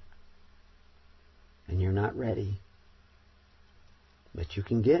upon you. And you're not ready. But you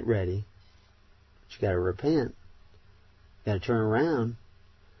can get ready. But you got to repent. You got to turn around.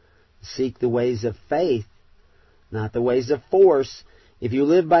 Seek the ways of faith, not the ways of force. If you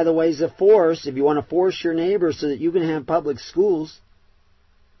live by the ways of force, if you want to force your neighbor so that you can have public schools,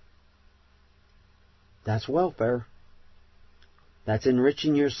 that's welfare. That's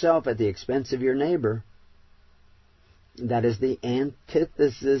enriching yourself at the expense of your neighbor. That is the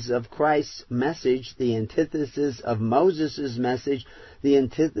antithesis of Christ's message, the antithesis of Moses' message, the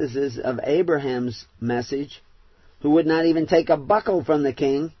antithesis of Abraham's message, who would not even take a buckle from the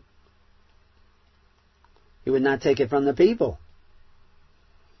king. He would not take it from the people.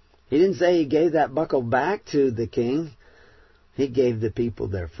 He didn't say he gave that buckle back to the king. He gave the people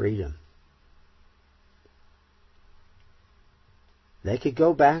their freedom. They could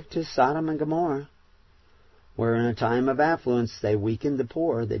go back to Sodom and Gomorrah, where in a time of affluence they weakened the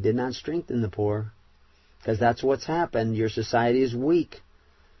poor. They did not strengthen the poor, because that's what's happened. Your society is weak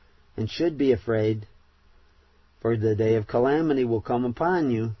and should be afraid, for the day of calamity will come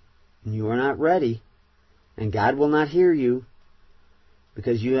upon you, and you are not ready. And God will not hear you,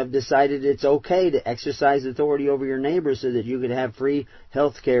 because you have decided it's okay to exercise authority over your neighbor so that you could have free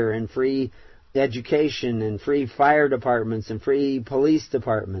health care and free education and free fire departments and free police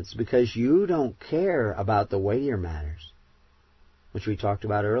departments, because you don't care about the weightier matters, which we talked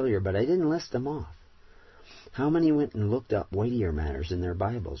about earlier, but I didn't list them off. How many went and looked up weightier matters in their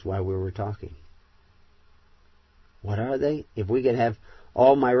Bibles while we were talking? What are they? If we could have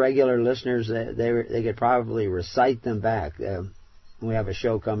all my regular listeners, they could probably recite them back. We have a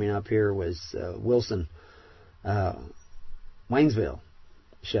show coming up here with Wilson, Waynesville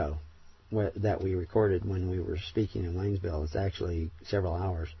show that we recorded when we were speaking in Waynesville. It's actually several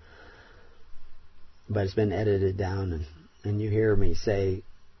hours, but it's been edited down, and you hear me say,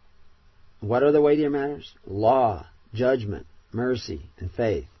 what are the weightier matters? Law, judgment, mercy, and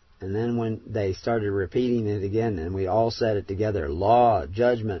faith. And then when they started repeating it again, and we all said it together, law,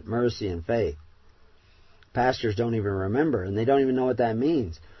 judgment, mercy, and faith. Pastors don't even remember, and they don't even know what that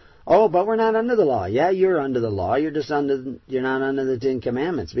means. Oh, but we're not under the law. Yeah, you're under the law. You're not under the 10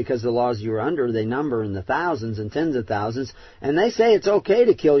 Commandments, because the laws you're under, they number in the thousands and tens of thousands, and they say it's okay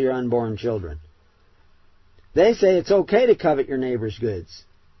to kill your unborn children. They say it's okay to covet your neighbor's goods.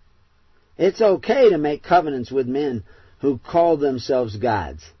 It's okay to make covenants with men who call themselves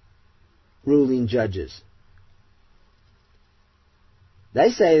gods, ruling judges. They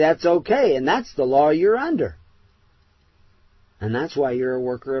say that's okay, and that's the law you're under. And that's why you're a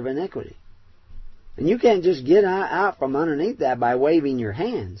worker of iniquity. And you can't just get out from underneath that by waving your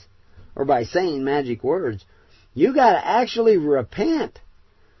hands or by saying magic words. You got to actually repent.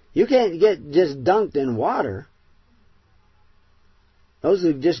 You can't get just dunked in water. Those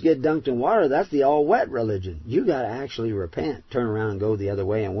who just get dunked in water, that's the all-wet religion. You got to actually repent, turn around and go the other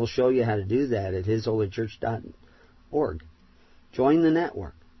way, and we'll show you how to do that at hisholychurch.org. Join the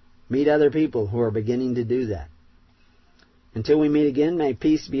network. Meet other people who are beginning to do that. Until we meet again, may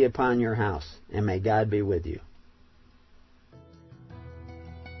peace be upon your house, and may God be with you.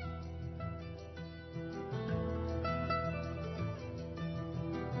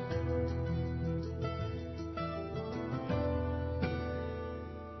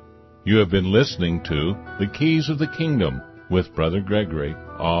 You have been listening to The Keys of the Kingdom with Brother Gregory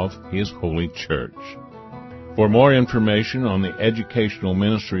of His Holy Church. For more information on the educational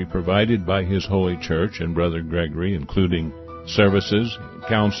ministry provided by His Holy Church and Brother Gregory, including services,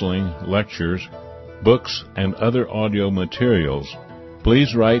 counseling, lectures, books, and other audio materials,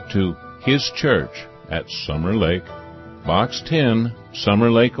 please write to His Church at Summer Lake, Box 10,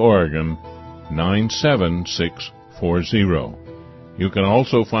 Summer Lake, Oregon, 97640. You can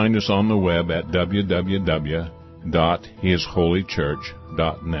also find us on the web at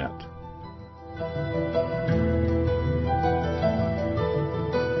www.hisholychurch.net.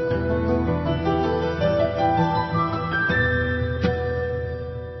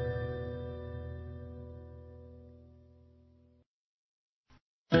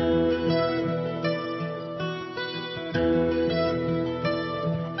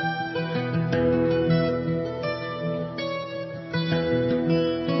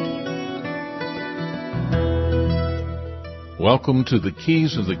 Welcome to the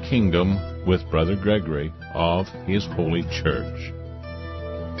Keys of the Kingdom with Brother Gregory of His Holy Church.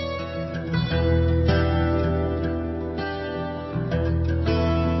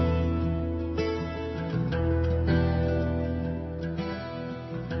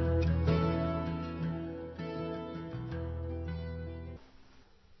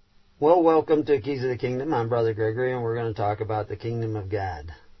 Well, welcome to Keys of the Kingdom. I'm Brother Gregory, and we're going to talk about the Kingdom of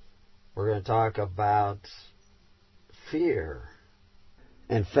God. We're going to talk about fear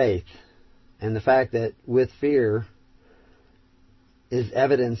and faith, and the fact that with fear is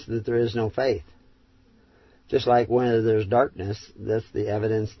evidence that there is no faith. Just like when there's darkness, that's the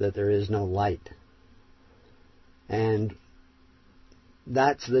evidence that there is no light. And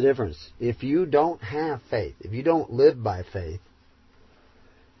that's the difference. If you don't have faith, if you don't live by faith,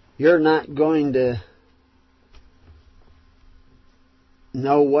 you're not going to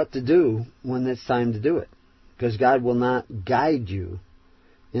know what to do when it's time to do it, because God will not guide you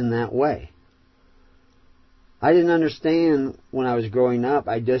in that way. I didn't understand when I was growing up.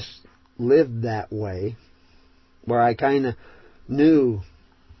 I just lived that way, where I kind of knew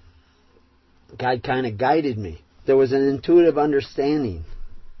God kind of guided me. There was an intuitive understanding.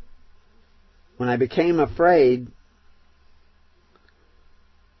 When I became afraid,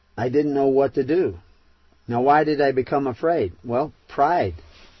 I didn't know what to do. Now, why did I become afraid? Well, pride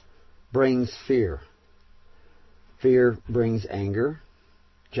brings fear. Fear brings anger,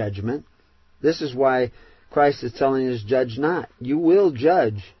 judgment. This is why Christ is telling us, judge not. You will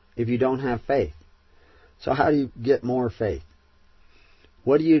judge if you don't have faith. So how do you get more faith?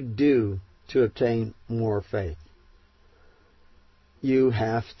 What do you do to obtain more faith? You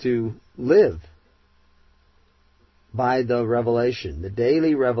have to live by the revelation, the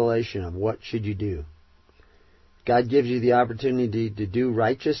daily revelation of what should you do. God gives you the opportunity to do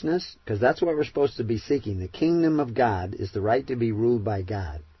righteousness, because that's what we're supposed to be seeking. The kingdom of God is the right to be ruled by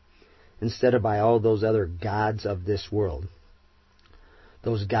God, instead of by all those other gods of this world.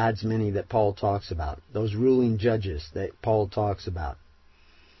 Those gods many that Paul talks about. Those ruling judges that Paul talks about,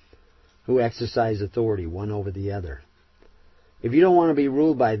 who exercise authority one over the other. If you don't want to be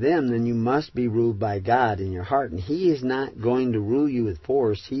ruled by them, then you must be ruled by God in your heart. And He is not going to rule you with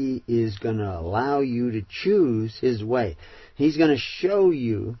force. He is going to allow you to choose His way. He's going to show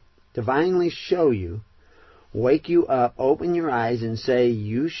you, divinely show you, wake you up, open your eyes and say,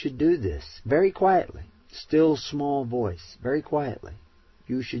 you should do this. Very quietly. Still small voice. Very quietly.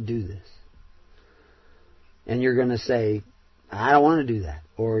 You should do this. And you're going to say, I don't want to do that.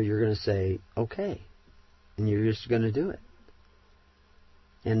 Or you're going to say, okay. And you're just going to do it.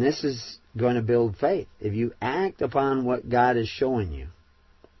 And this is going to build faith. If you act upon what God is showing you,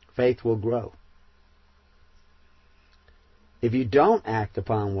 faith will grow. If you don't act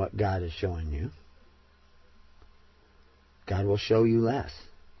upon what God is showing you, God will show you less.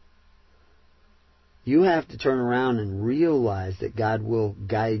 You have to turn around and realize that God will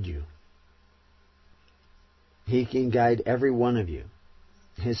guide you. He can guide every one of you.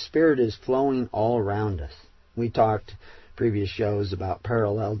 His Spirit is flowing all around us. We talked previous shows about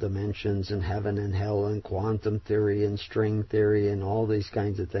parallel dimensions and heaven and hell and quantum theory and string theory and all these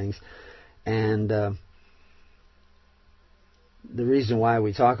kinds of things. And the reason why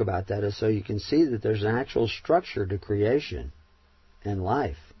we talk about that is so you can see that there's an actual structure to creation and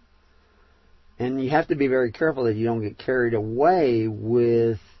life. And you have to be very careful that you don't get carried away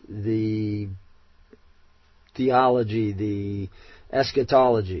with the theology, the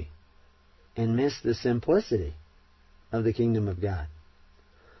eschatology, and miss the simplicity of the kingdom of God.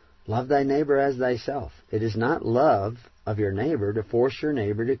 Love thy neighbor as thyself. It is not love of your neighbor to force your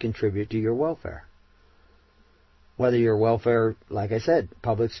neighbor to contribute to your welfare. Whether your welfare, like I said,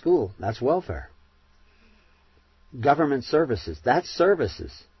 public school, that's welfare. Government services, that's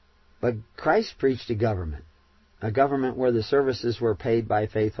services. But Christ preached a government where the services were paid by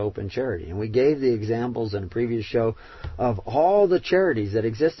faith, hope, and charity. And we gave the examples in a previous show of all the charities that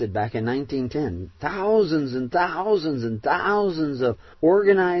existed back in 1910. Thousands and thousands and thousands of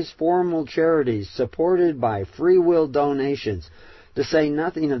organized formal charities supported by free will donations, to say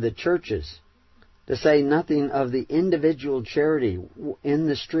nothing of the churches To say nothing of the individual charity in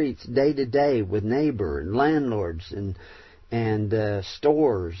the streets day to day with neighbor and landlords and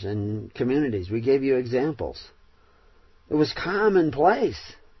stores and communities. We gave you examples. It was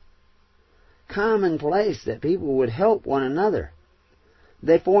commonplace that people would help one another.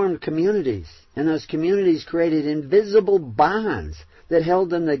 They formed communities, and those communities created invisible bonds that held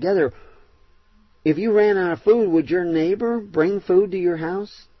them together. If you ran out of food, would your neighbor bring food to your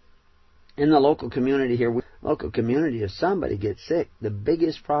house? In the local community here, if somebody gets sick, the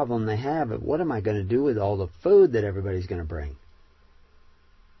biggest problem they have is, what am I going to do with all the food that everybody's going to bring?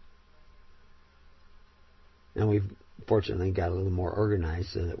 And we've fortunately got a little more organized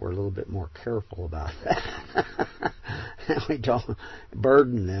so that we're a little bit more careful about that. And we don't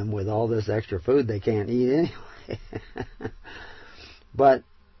burden them with all this extra food they can't eat anyway. But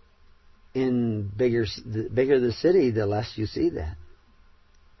the bigger the city, the less you see that.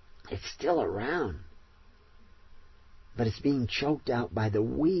 It's still around. But it's being choked out by the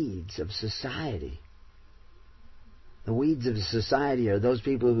weeds of society. The weeds of society are those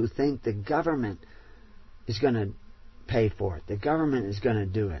people who think the government is going to pay for it. The government is going to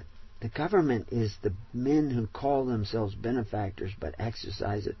do it. The government is the men who call themselves benefactors but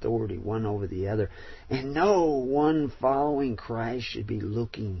exercise authority one over the other. And no one following Christ should be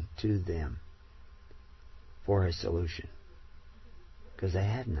looking to them for a solution, because they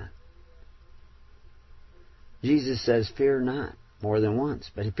have none. Jesus says, "Fear not," more than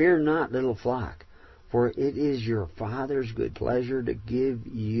once. But fear not, little flock, for it is your Father's good pleasure to give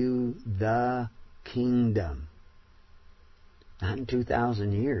you the kingdom. Not in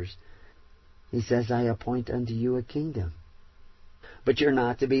 2,000 years. He says, "I appoint unto you a kingdom." But you're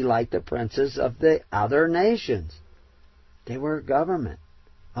not to be like the princes of the other nations. They were a government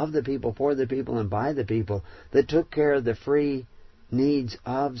of the people, for the people, and by the people, that took care of the free needs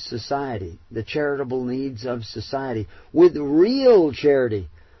of society, the charitable needs of society, with real charity,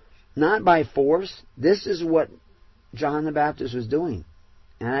 not by force. This is what John the Baptist was doing.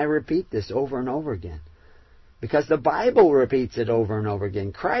 And I repeat this over and over again, because the Bible repeats it over and over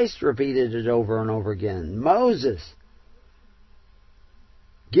again. Christ repeated it over and over again. Moses,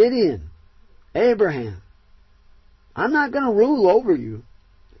 Gideon, Abraham. I'm not going to rule over you.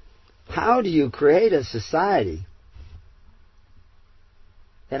 How do you create a society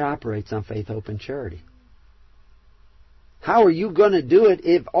that operates on faith, hope, and charity? How are you going to do it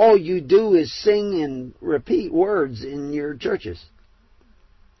if all you do is sing and repeat words in your churches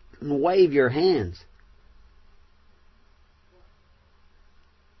and wave your hands?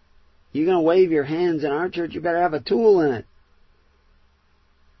 You're going to wave your hands in our church, you better have a tool in it,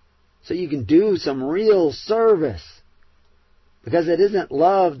 so you can do some real service. Because it isn't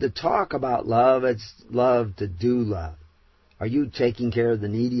love to talk about love, it's love to do love. Are you taking care of the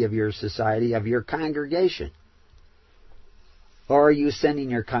needy of your society, of your congregation? Or are you sending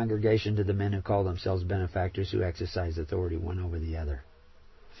your congregation to the men who call themselves benefactors, who exercise authority one over the other?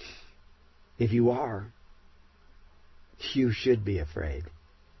 If you are, you should be afraid,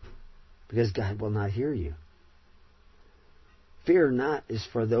 because God will not hear you. Fear not is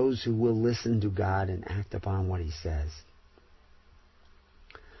for those who will listen to God and act upon what He says.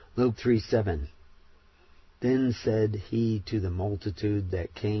 Luke 3:7. Then said He to the multitude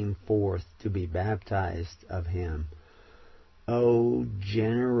that came forth to be baptized of Him, O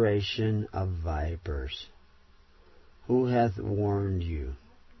generation of vipers, who hath warned you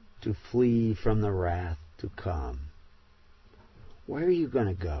to flee from the wrath to come? Where are you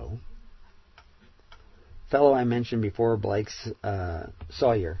going to go? Fellow I mentioned before, Blake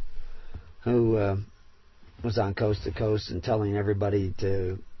Sawyer, who was on Coast to Coast and telling everybody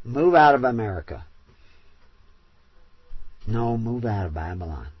to move out of America. No, move out of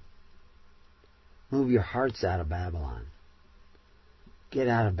Babylon. Move your hearts out of Babylon. Get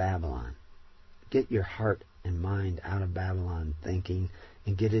out of Babylon. Get your heart and mind out of Babylon thinking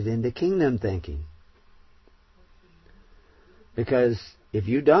and get it into kingdom thinking. Because if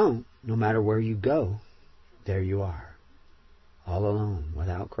you don't, no matter where you go, there you are, all alone,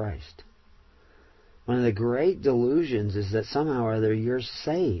 without Christ. One of the great delusions is that somehow or other you're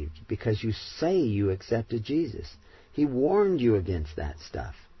saved because you say you accepted Jesus. He warned you against that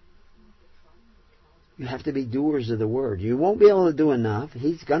stuff. You have to be doers of the Word. You won't be able to do enough.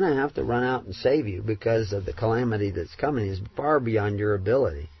 He's going to have to run out and save you because of the calamity that's coming. It's far beyond your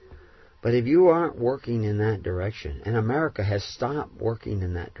ability. But if you aren't working in that direction, and America has stopped working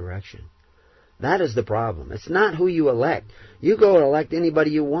in that direction, that is the problem. It's not who you elect. You go and elect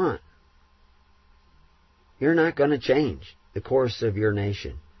anybody you want. You're not going to change the course of your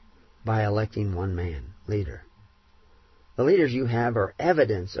nation by electing one man leader. The leaders you have are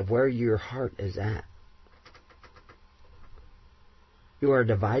evidence of where your heart is at. You are a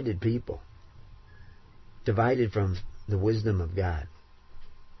divided people, divided from the wisdom of God.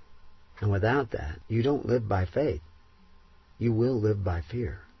 And without that, you don't live by faith. You will live by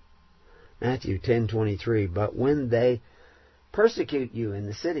fear. Matthew 10:23, but when they persecute you in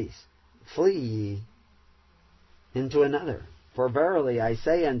the cities, flee ye into another. For verily I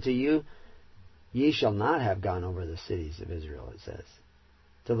say unto you, ye shall not have gone over the cities of Israel, it says,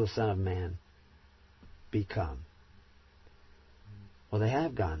 till the Son of Man be come. Well, they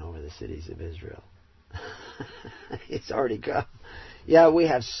have gone over the cities of Israel. It's already come. Yeah, we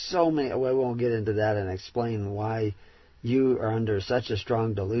have so many. We won't get into that and explain why you are under such a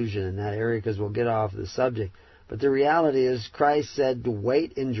strong delusion in that area, because we'll get off the subject. But the reality is, Christ said to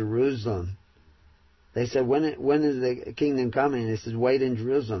wait in Jerusalem. They said, when is the kingdom coming? And he says, wait in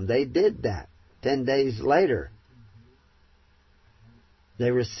Jerusalem. They did that. 10 days later,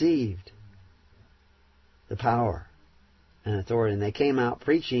 they received the power and authority. And they came out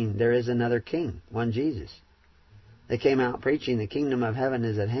preaching, there is another king, one Jesus. They came out preaching, the kingdom of heaven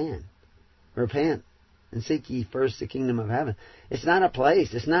is at hand. Repent and seek ye first the kingdom of heaven. It's not a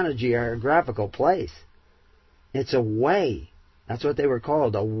place. It's not a geographical place. It's a way. That's what they were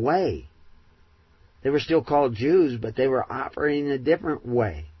called, a way. They were still called Jews, but they were operating a different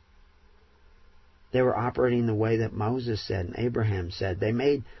way. They were operating the way that Moses said and Abraham said. They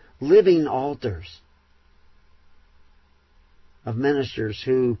made living altars of ministers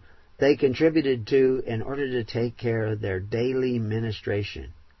who they contributed to in order to take care of their daily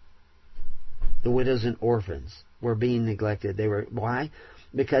ministration. The widows and orphans were being neglected. Why?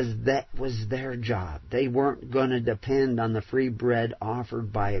 Because that was their job. They weren't going to depend on the free bread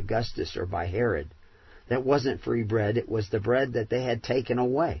offered by Augustus or by Herod. That wasn't free bread. It was the bread that they had taken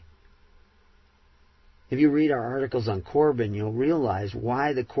away. If you read our articles on Corban, you'll realize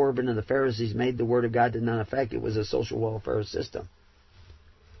why the Corban of the Pharisees made the Word of God to none effect. It was a social welfare system.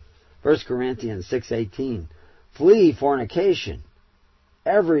 1 Corinthians 6:18, flee fornication.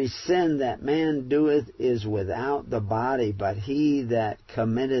 Every sin that man doeth is without the body, but he that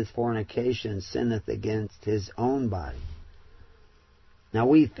committeth fornication sinneth against his own body. Now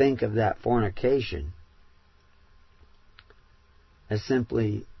we think of that fornication as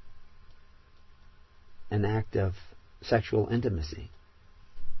simply an act of sexual intimacy.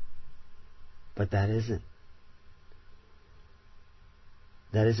 But that isn't.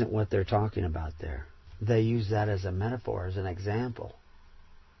 That isn't what they're talking about there. They use that as a metaphor, as an example.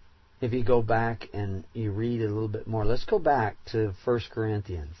 If you go back and you read a little bit more, let's go back to 1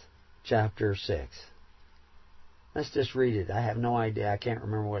 Corinthians chapter 6. Let's just read it. I have no idea. I can't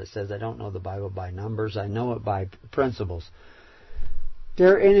remember what it says. I don't know the Bible by numbers. I know it by principles.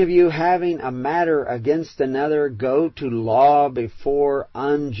 Dare any of you, having a matter against another, go to law before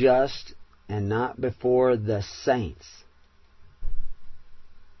unjust and not before the saints?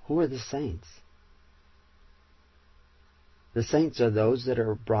 Who are the saints? The saints are those that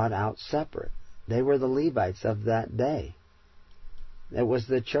are brought out separate. They were the Levites of that day. It was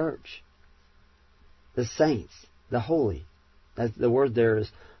the church. The saints, the holy. The word there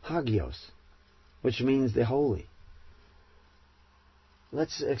is hagios, which means the holy.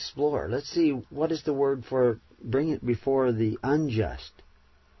 Let's explore. Let's see, what is the word for bring it before the unjust?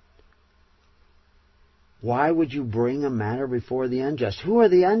 Why would you bring a matter before the unjust? Who are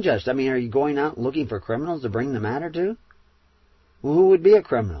the unjust? I mean, are you going out looking for criminals to bring the matter to? Well, who would be a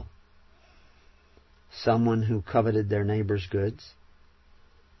criminal? Someone who coveted their neighbor's goods.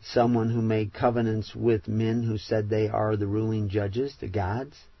 Someone who made covenants with men who said they are the ruling judges, the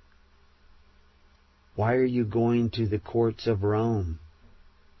gods. Why are you going to the courts of Rome?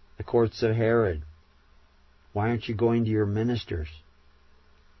 The courts of Herod? Why aren't you going to your ministers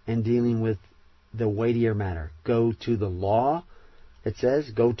and dealing with the weightier matter? Go to the law. It says,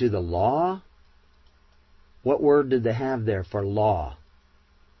 go to the law. What word did they have there for law?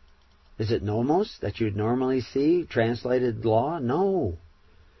 Is it nomos that you'd normally see translated law? No.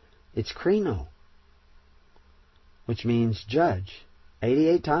 It's krino, which means judge.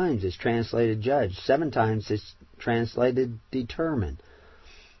 88 times it's translated judge. 7 times it's translated determine.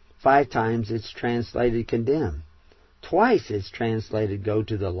 5 times it's translated condemn. Twice it's translated go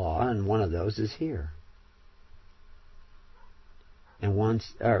to the law, and one of those is here. And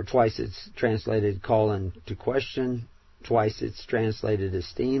twice it's translated call into question. Twice it's translated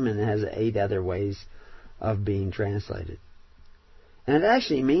esteem, and it has 8 other ways of being translated. And it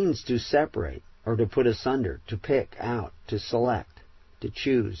actually means to separate, or to put asunder, to pick out, to select, to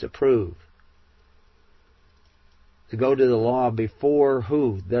choose, approve. To go to the law before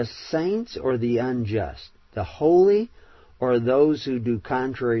who? The saints or the unjust? The holy or those who do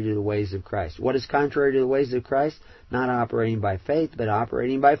contrary to the ways of Christ. What is contrary to the ways of Christ? Not operating by faith, but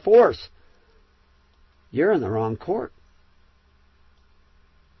operating by force. You're in the wrong court.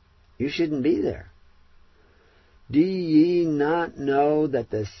 You shouldn't be there. Do ye not know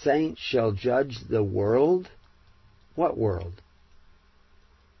that the saints shall judge the world? What world?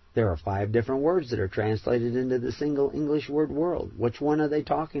 There are 5 different words that are translated into the single English word world. Which one are they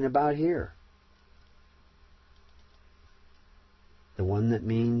talking about here? The one that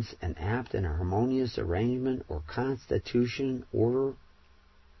means an apt and harmonious arrangement or constitution, order,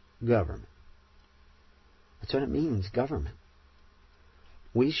 government. That's what it means, government.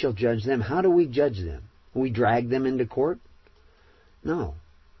 We shall judge them. How do we judge them? We drag them into court? No.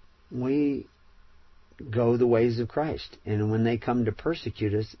 We go the ways of Christ. And when they come to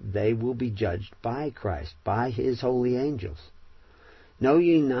persecute us, they will be judged by Christ, by His holy angels. Know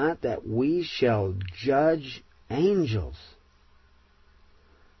ye not that we shall judge angels?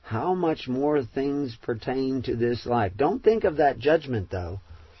 How much more things pertain to this life? Don't think of that judgment, though,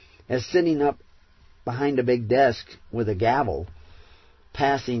 as sitting up behind a big desk with a gavel,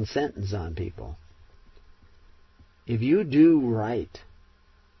 passing sentence on people. If you do right,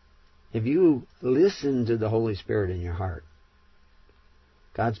 if you listen to the Holy Spirit in your heart,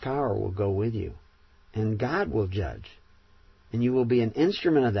 God's power will go with you, and God will judge. And you will be an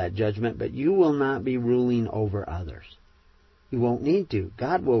instrument of that judgment, but you will not be ruling over others. You won't need to.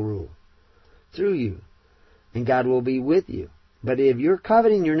 God will rule through you, and God will be with you. But if you're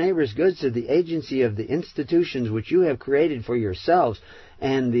coveting your neighbor's goods through the agency of the institutions which you have created for yourselves,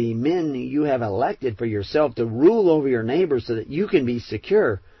 and the men you have elected for yourself to rule over your neighbor so that you can be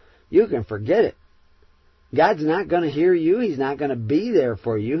secure, you can forget it. God's not going to hear you. He's not going to be there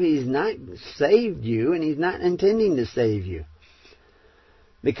for you. He's not saved you, and He's not intending to save you,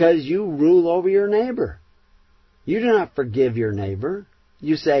 because you rule over your neighbor. You do not forgive your neighbor.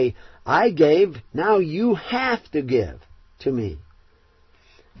 You say, I gave, now you have to give to me.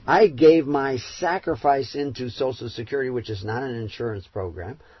 I gave my sacrifice into Social Security, which is not an insurance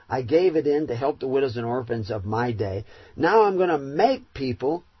program. I gave it in to help the widows and orphans of my day. Now I'm going to make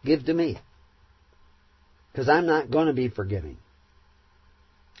people give to me, because I'm not going to be forgiving.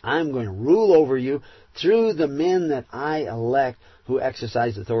 I'm going to rule over you through the men that I elect who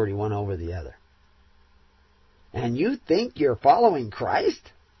exercise authority one over the other. And you think you're following Christ?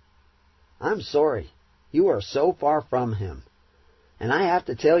 I'm sorry. You are so far from Him. And I have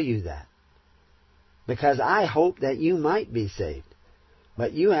to tell you that, because I hope that you might be saved.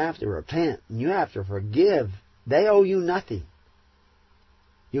 But you have to repent, and you have to forgive. They owe you nothing.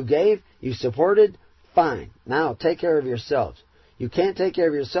 You gave, you supported, fine. Now take care of yourselves. You can't take care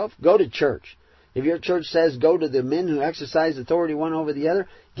of yourself? Go to church. If your church says go to the men who exercise authority one over the other,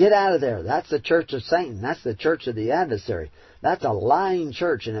 get out of there. That's the church of Satan. That's the church of the adversary. That's a lying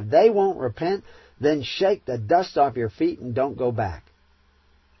church. And if they won't repent, then shake the dust off your feet and don't go back.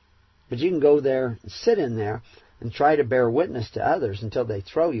 But you can go there and sit in there and try to bear witness to others until they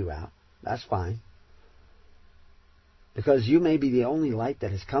throw you out. That's fine. Because you may be the only light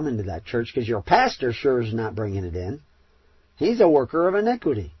that has come into that church, because your pastor sure is not bringing it in. He's a worker of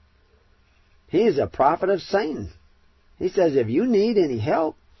iniquity. He is a prophet of Satan. He says, if you need any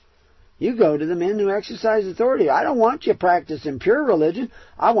help, you go to the men who exercise authority. I don't want you practicing pure religion.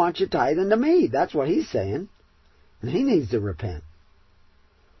 I want you tithing to me. That's what he's saying. And he needs to repent.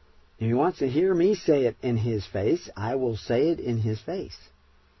 If he wants to hear me say it in his face, I will say it in his face.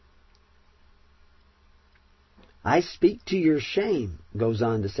 I speak to your shame, goes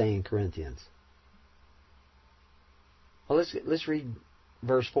on to say in Corinthians. Well, let's read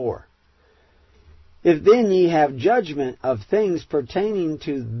verse 4. If then ye have judgment of things pertaining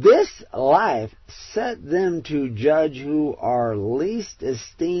to this life, set them to judge who are least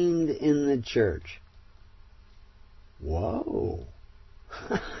esteemed in the church. Whoa.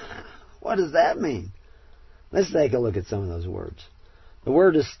 What does that mean? Let's take a look at some of those words. The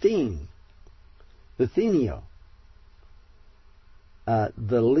word esteem, euthenio,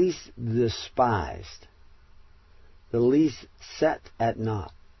 the least despised, the least set at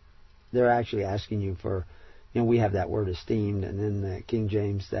naught. They're actually asking you for, we have that word esteemed, and in the King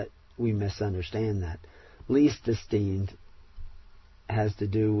James that we misunderstand that. Least esteemed has to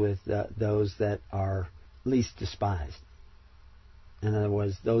do with those that are least despised. In other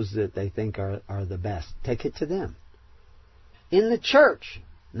words, those that they think are the best. Take it to them. In the church,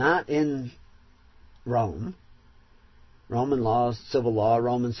 not in Rome. Roman law, civil law,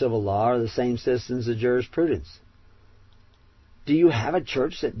 Roman civil law are the same systems of jurisprudence. Do you have a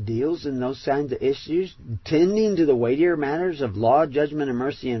church that deals in those kinds of issues, tending to the weightier matters of law, judgment, and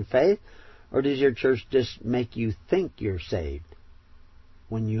mercy and faith? Or does your church just make you think you're saved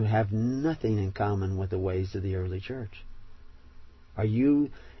when you have nothing in common with the ways of the early church?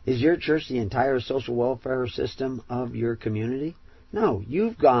 Is your church the entire social welfare system of your community? No,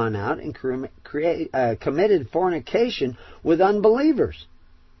 you've gone out and committed fornication with unbelievers.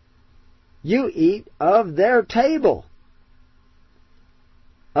 You eat of their table,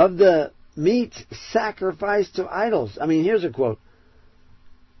 of the meats sacrificed to idols. I mean, here's a quote.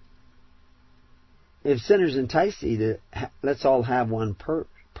 If sinners entice thee, let's all have one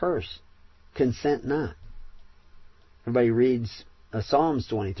purse. Consent not. Everybody reads Psalms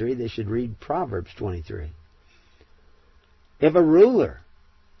 23. They should read Proverbs 23. If a ruler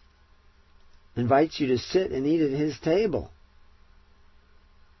invites you to sit and eat at his table,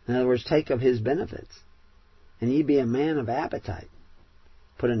 in other words, take of his benefits, and ye be a man of appetite,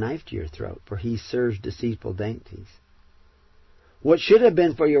 put a knife to your throat, for he serves deceitful dainties. What should have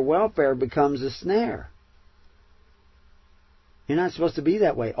been for your welfare becomes a snare. You're not supposed to be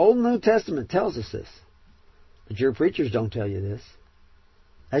that way. Old and New Testament tells us this. But your preachers don't tell you this.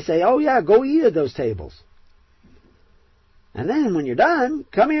 They say, oh yeah, go eat at those tables. And then when you're done,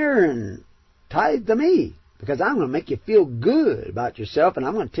 come here and tithe to me. Because I'm going to make you feel good about yourself, and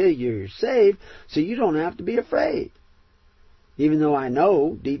I'm going to tell you you're saved so you don't have to be afraid. Even though I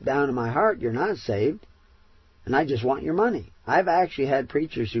know deep down in my heart you're not saved, and I just want your money. I've actually had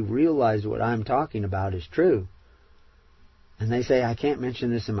preachers who realize what I'm talking about is true. And they say, I can't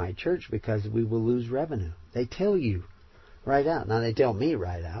mention this in my church because we will lose revenue. They tell you right out. Now, they tell me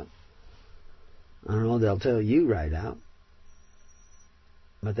right out. I don't know, they'll tell you right out.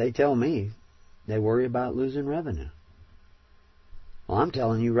 But they tell me they worry about losing revenue. Well, I'm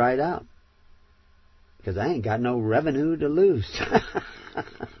telling you right out. Because I ain't got no revenue to lose.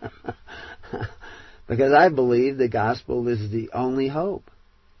 Because I believe the gospel is the only hope.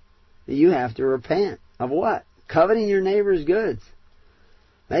 You have to repent of what? Coveting your neighbor's goods.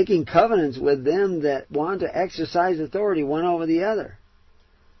 Making covenants with them that want to exercise authority one over the other.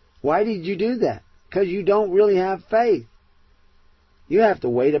 Why did you do that? Because you don't really have faith. You have to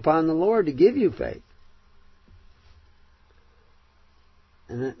wait upon the Lord to give you faith.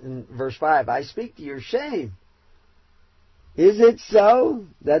 And in verse 5, I speak to your shame. Is it so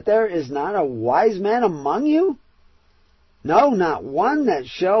that there is not a wise man among you? No, not one that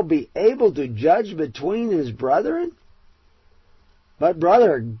shall be able to judge between his brethren? But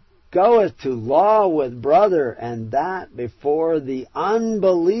brother goeth to law with brother, and that before the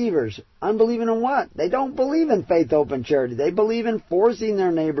unbelievers. Unbelieving in what? They don't believe in faith, hope, and charity. They believe in forcing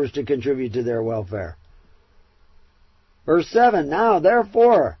their neighbors to contribute to their welfare. Verse 7, now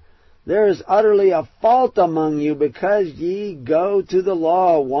therefore there is utterly a fault among you, because ye go to the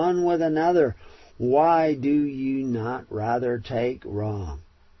law one with another. Why do you not rather take wrong?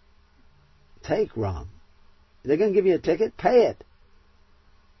 Take wrong. They're going to give you a ticket? Pay it.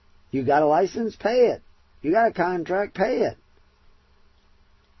 You got a license? Pay it. You got a contract? Pay it.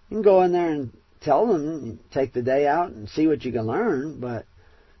 You can go in there and tell them, take the day out and see what you can learn, but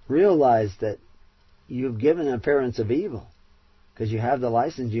realize that you've given an appearance of evil. Because you have the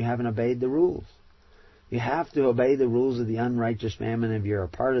license, you haven't obeyed the rules. You have to obey the rules of the unrighteous mammon if you're a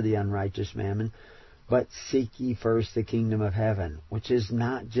part of the unrighteous mammon. But seek ye first the kingdom of heaven, which is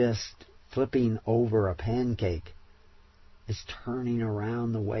not just flipping over a pancake. It's turning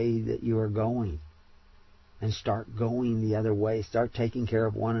around the way that you are going. And start going the other way. Start taking care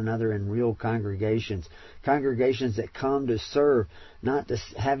of one another in real congregations. Congregations that come to serve, not to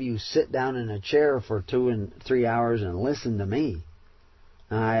have you sit down in a chair for 2 and 3 hours and listen to me.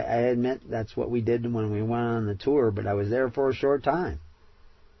 I admit that's what we did when we went on the tour, but I was there for a short time.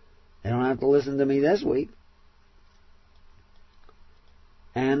 They don't have to listen to me this week.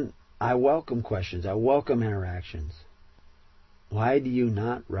 And I welcome questions. I welcome interactions. Why do you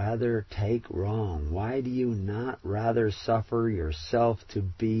not rather take wrong? Why do you not rather suffer yourself to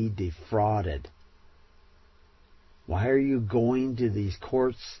be defrauded? Why are you going to these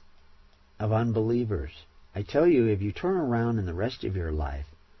courts of unbelievers? I tell you, if you turn around in the rest of your life,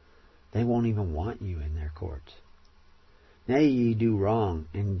 they won't even want you in their courts. Nay, ye do wrong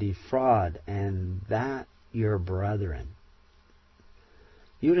and defraud, and that your brethren.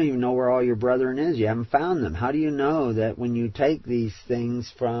 You don't even know where all your brethren is. You haven't found them. How do you know that when you take these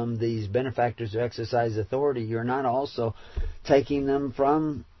things from these benefactors who exercise authority, you're not also taking them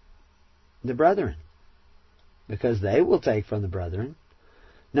from the brethren? Because they will take from the brethren.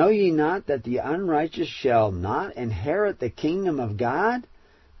 Know ye not that the unrighteous shall not inherit the kingdom of God?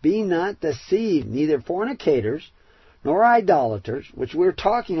 Be not deceived, neither fornicators, nor idolaters, which we're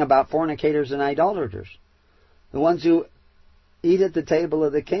talking about fornicators and idolaters, the ones who eat at the table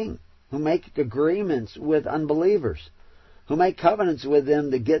of the king. who make agreements with unbelievers, who make covenants with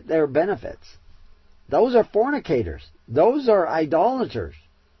them to get their benefits. Those are fornicators. Those are idolaters.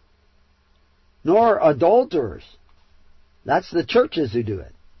 Nor adulterers. That's the churches who do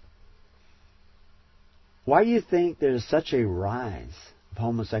it. Why do you think there's such a rise of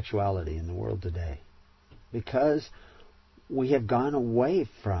homosexuality in the world today? Because we have gone away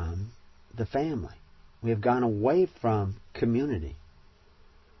from the family. We have gone away from community.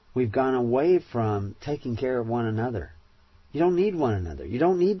 We've gone away from taking care of one another. You don't need one another. You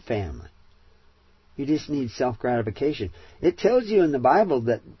don't need family. You just need self-gratification. It tells you in the Bible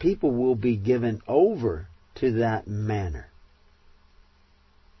that people will be given over to that manner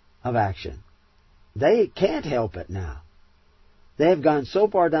of action. They can't help it now. They have gone so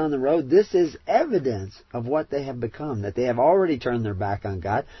far down the road. This is evidence of what they have become, that they have already turned their back on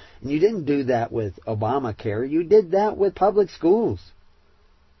God. And you didn't do that with Obamacare. You did that with public schools.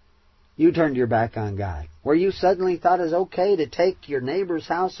 You turned your back on God. Where you suddenly thought it's okay to take your neighbor's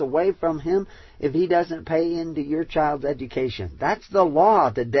house away from him if he doesn't pay into your child's education. That's the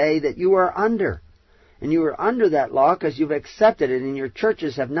law today that you are under. And you are under that law because you've accepted it, and your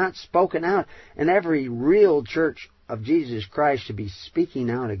churches have not spoken out. And every real church of Jesus Christ should be speaking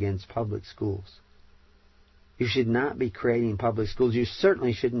out against public schools. You should not be creating public schools. You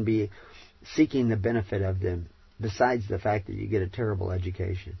certainly shouldn't be seeking the benefit of them, besides the fact that you get a terrible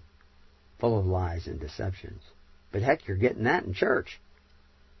education, full of lies and deceptions. But heck, you're getting that in church.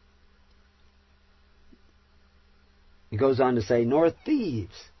 He goes on to say, nor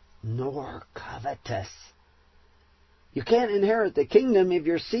thieves, nor covetous. You can't inherit the kingdom if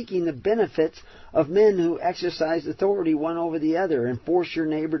you're seeking the benefits of men who exercise authority one over the other and force your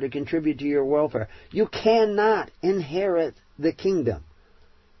neighbor to contribute to your welfare. You cannot inherit the kingdom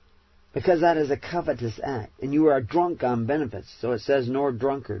because that is a covetous act. And you are drunk on benefits. So it says, nor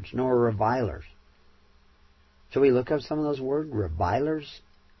drunkards, nor revilers. Shall we look up some of those words? Revilers?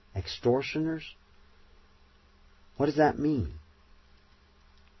 Extortioners? What does that mean?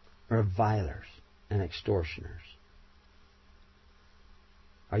 Revilers and extortioners.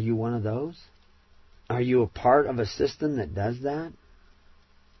 Are you one of those? Are you a part of a system that does that?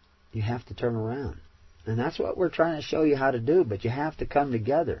 You have to turn around. And that's what we're trying to show you how to do, but you have to come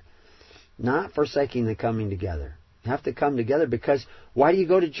together. Not forsaking the coming together. You have to come together because why do you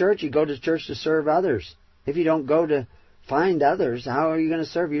go to church? You go to church to serve others. If you don't go to find others, how are you going to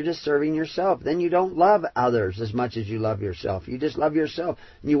serve? You're just serving yourself. Then you don't love others as much as you love yourself. You just love yourself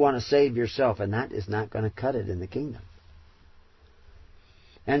and you want to save yourself, and that is not going to cut it in the kingdom.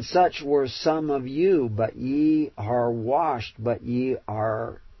 And such were some of you, but ye are washed, but ye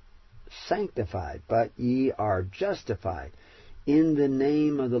are sanctified, but ye are justified in the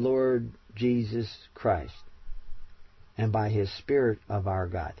name of the Lord Jesus Christ and by His Spirit of our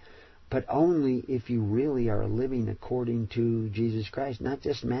God. But only if you really are living according to Jesus Christ, not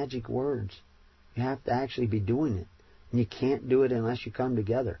just magic words. You have to actually be doing it. And you can't do it unless you come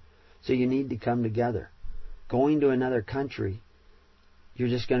together. So you need to come together. Going to another country, you're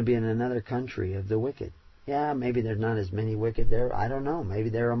just going to be in another country of the wicked. Yeah, maybe there's not as many wicked there. I don't know. Maybe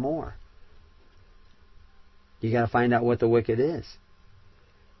there are more. You got to find out what the wicked is.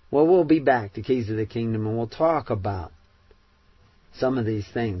 Well, we'll be back to Keys of the Kingdom, and we'll talk about some of these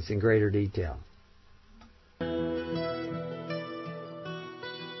things in greater detail.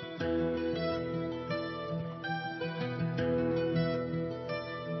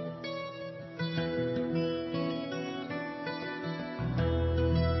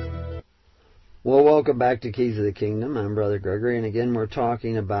 Well, welcome back to Keys of the Kingdom. I'm Brother Gregory, and again we're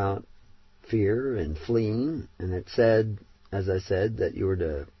talking about fear and fleeing. And it said, as I said, that you were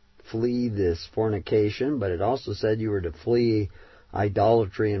to flee this fornication, but it also said you were to flee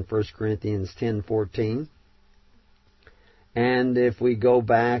idolatry in 1 Corinthians 10:14. And if we go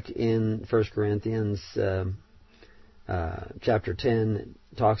back in 1 Corinthians chapter 10,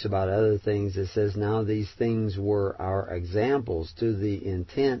 it talks about other things. It says, now these things were our examples to the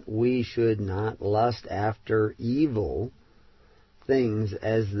intent we should not lust after evil things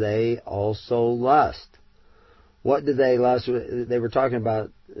as they also lust. What did they lust? They were talking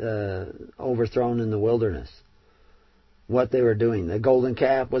about overthrown in the wilderness. What they were doing. The golden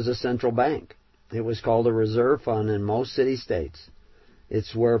calf was a central bank. It was called a reserve fund in most city-states.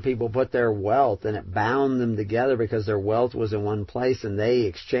 It's where people put their wealth, and it bound them together because their wealth was in one place, and they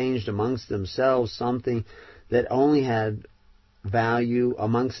exchanged amongst themselves something that only had value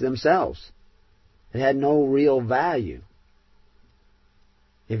amongst themselves. It had no real value.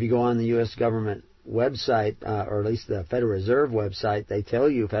 If you go on the U.S. government website, or at least the Federal Reserve website, they tell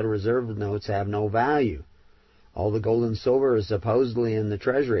you Federal Reserve notes have no value. All the gold and silver is supposedly in the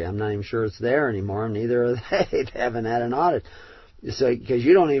treasury. I'm not even sure it's there anymore. Neither are they. They haven't had an audit. So, because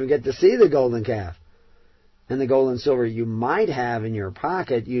you don't even get to see the golden calf. And the gold and silver you might have in your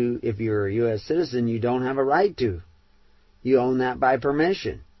pocket, if you're a U.S. citizen, you don't have a right to. You own that by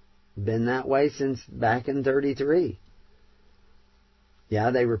permission. Been that way since back in 33.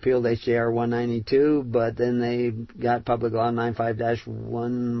 Yeah, they repealed HJR 192, but then they got Public Law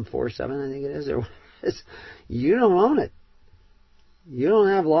 95-147, I think it is, or whatever it is. You don't own it. You don't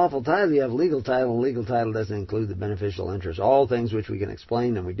have lawful title, you have legal title. Legal title doesn't include the beneficial interest. All things which we can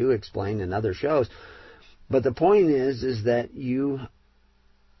explain, and we do explain in other shows. But the point is that you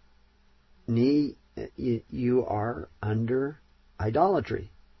are under idolatry.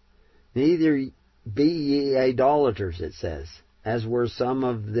 Neither be ye idolaters, it says, as were some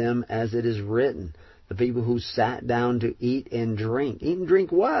of them, as it is written, the people who sat down to eat and drink. Eat and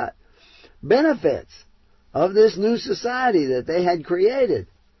drink what? Benefits of this new society that they had created.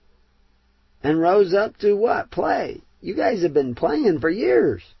 And rose up to what? Play. You guys have been playing for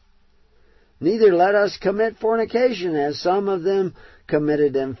years. Neither let us commit fornication, as some of them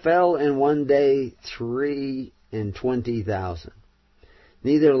committed and fell in one day 23,000.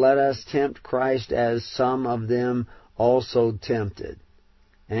 Neither let us tempt Christ, as some of them also tempted,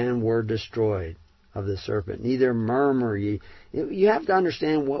 and were destroyed of the serpent. Neither murmur ye. You have to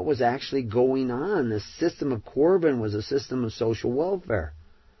understand what was actually going on. The system of Corban was a system of social welfare.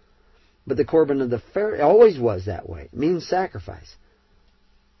 But the Corban of the Pharisees always was that way. It means sacrifice.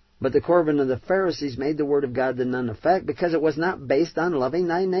 But the Corban of the Pharisees made the Word of God to none effect, because it was not based on loving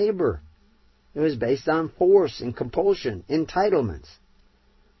thy neighbor. It was based on force and compulsion, entitlements.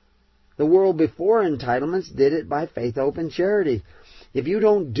 The world before entitlements did it by faith, hope, and charity. If you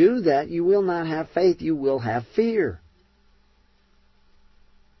don't do that, you will not have faith, you will have fear.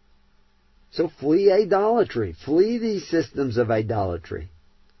 So flee idolatry. Flee these systems of idolatry.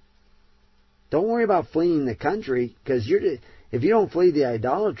 Don't worry about fleeing the country, because if you don't flee the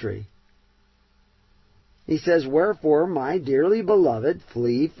idolatry, he says, wherefore, my dearly beloved,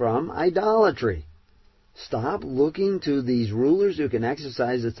 flee from idolatry. Stop looking to these rulers who can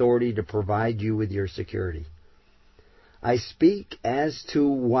exercise authority to provide you with your security. I speak as to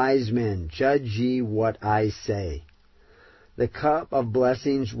wise men. Judge ye what I say. The cup of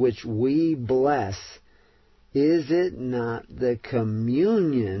blessings which we bless, is it not the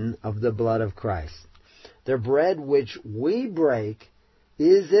communion of the blood of Christ? The bread which we break,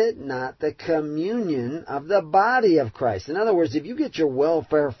 is it not the communion of the body of Christ? In other words, if you get your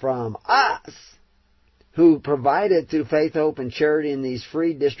welfare from us, who provide it through faith, hope, and charity in these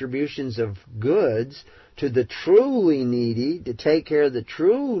free distributions of goods to the truly needy, to take care of the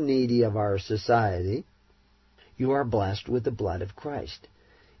true needy of our society, you are blessed with the blood of Christ.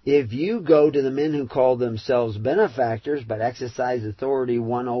 If you go to the men who call themselves benefactors, but exercise authority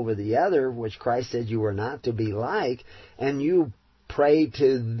one over the other, which Christ said you were not to be like, and you pray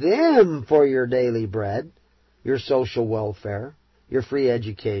to them for your daily bread, your social welfare, your free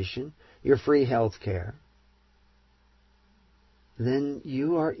education, your free health care, then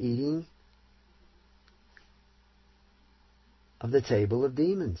you are eating of the table of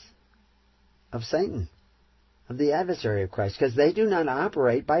demons, of Satan, of the adversary of Christ, because they do not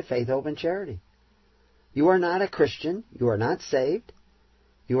operate by faith, hope, and charity. You are not a Christian. You are not saved.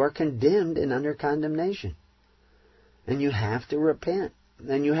 You are condemned and under condemnation. And you have to repent.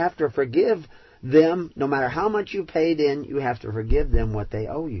 And you have to forgive them. No matter how much you paid in, you have to forgive them what they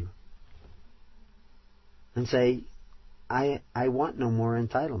owe you. And say, I want no more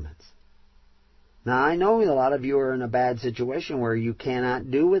entitlements. Now, I know a lot of you are in a bad situation where you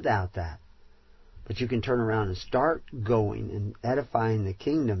cannot do without that. But you can turn around and start going and edifying the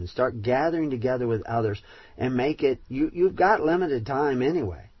kingdom and start gathering together with others and make it, you've got limited time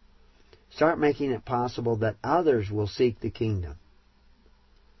anyway. Start making it possible that others will seek the kingdom.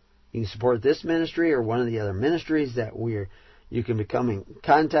 You can support this ministry or one of the other ministries that you can become in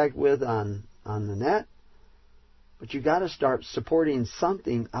contact with on the net. But you've got to start supporting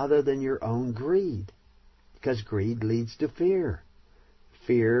something other than your own greed. Because greed leads to fear.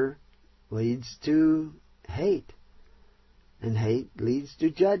 Fear leads to hate. And hate leads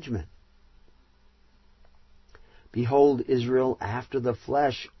to judgment. Behold, Israel, after the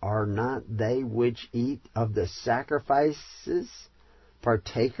flesh, are not they which eat of the sacrifices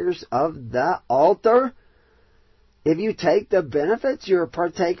partakers of the altar? If you take the benefits, you're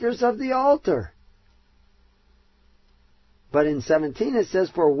partakers of the altar. But in 17 it says,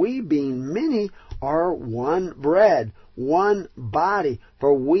 for we being many are one bread, one body,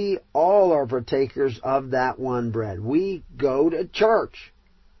 for we all are partakers of that one bread. We go to church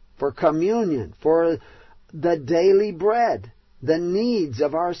for communion, for the daily bread, the needs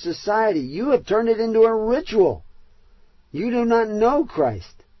of our society. You have turned it into a ritual. You do not know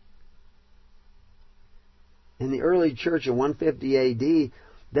Christ. In the early church in 150 A.D.,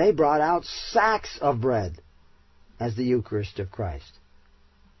 they brought out sacks of bread as the Eucharist of Christ.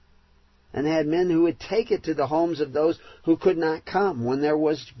 And they had men who would take it to the homes of those who could not come when there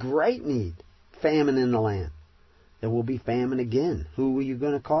was great need, famine in the land. There will be famine again. Who are you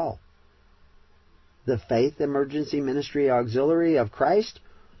going to call? The Faith Emergency Ministry Auxiliary of Christ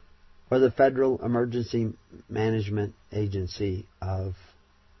or the Federal Emergency Management Agency of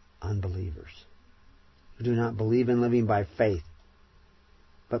unbelievers who do not believe in living by faith,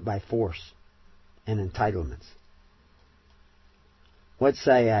 but by force and entitlements? What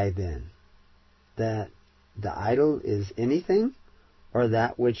say I then? That the idol is anything? Or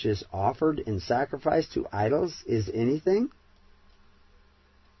that which is offered in sacrifice to idols is anything?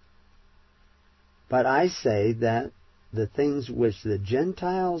 But I say that the things which the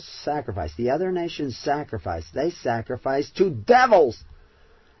Gentiles sacrifice, the other nations sacrifice, they sacrifice to devils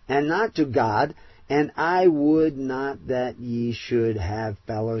and not to God. And I would not that ye should have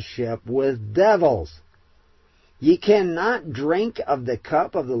fellowship with devils. Ye cannot drink of the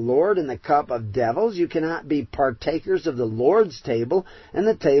cup of the Lord and the cup of devils. You cannot be partakers of the Lord's table and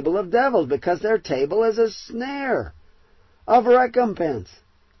the table of devils, because their table is a snare of recompense.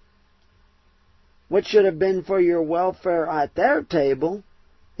 What should have been for your welfare at their table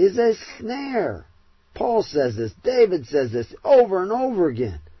is a snare. Paul says this, David says this over and over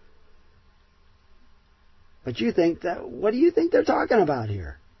again. But you think that, what do you think they're talking about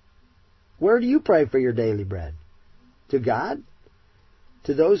here? Where do you pray for your daily bread? To God?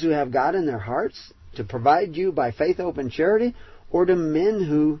 To those who have God in their hearts to provide you by faith, hope, and charity? Or to men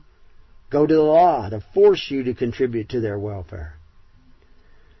who go to the law to force you to contribute to their welfare?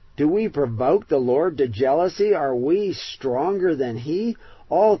 Do we provoke the Lord to jealousy? Are we stronger than He?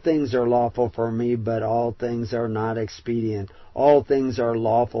 All things are lawful for me, but all things are not expedient. All things are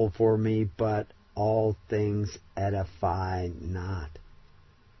lawful for me, but all things edify not.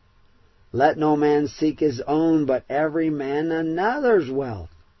 Let no man seek his own, but every man another's wealth.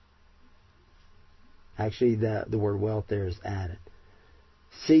 Actually, the word wealth there is added.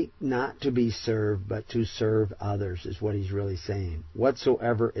 Seek not to be served, but to serve others, is what he's really saying.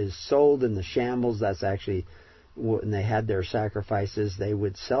 Whatsoever is sold in the shambles, that's actually, when they had their sacrifices, they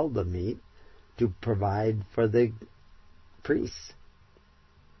would sell the meat to provide for the priests.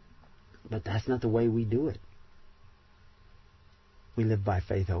 But that's not the way we do it. We live by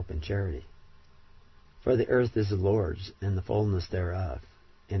faith, hope, and charity. For the earth is the Lord's, and the fullness thereof.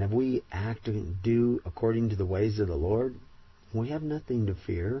 And if we act and do according to the ways of the Lord, we have nothing to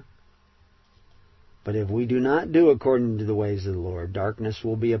fear. But if we do not do according to the ways of the Lord, darkness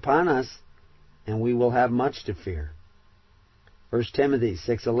will be upon us, and we will have much to fear. 1 Timothy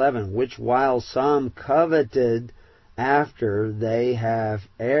 6:11, which while some coveted after, they have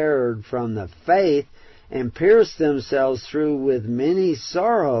erred from the faith, and pierced themselves through with many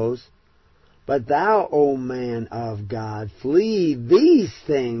sorrows. But thou, O man of God, flee these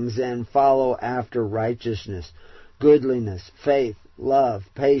things and follow after righteousness, goodliness, faith, love,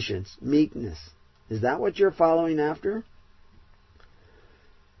 patience, meekness. Is that what you're following after?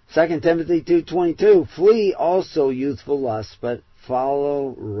 2 Timothy 2:22, flee also youthful lusts, but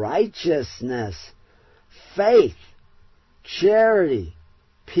follow righteousness, faith, charity,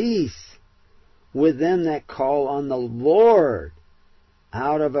 peace, with them that call on the Lord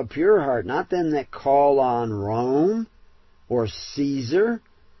out of a pure heart, not them that call on Rome or Caesar,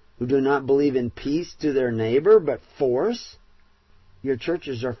 who do not believe in peace to their neighbor, but force. Your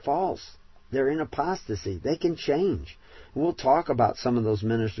churches are false. They're in apostasy. They can change. We'll talk about some of those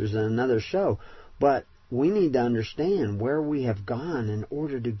ministers in another show, but we need to understand where we have gone in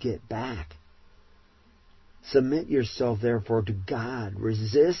order to get back. Submit yourself, therefore, to God.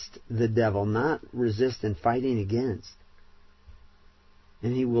 Resist the devil, not resist in fighting against,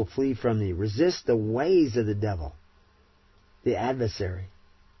 and he will flee from thee. Resist the ways of the devil, the adversary.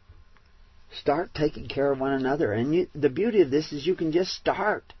 Start taking care of one another. And the beauty of this is you can just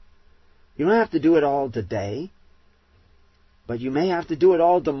start. You don't have to do it all today, but you may have to do it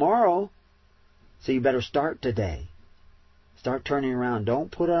all tomorrow. So you better start today. Start turning around.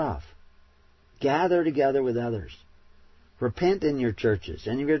 Don't put it off. Gather together with others. Repent in your churches.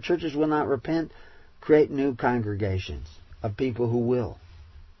 And if your churches will not repent, create new congregations of people who will.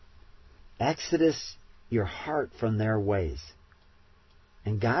 Exodus your heart from their ways.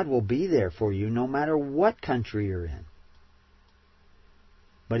 And God will be there for you no matter what country you're in.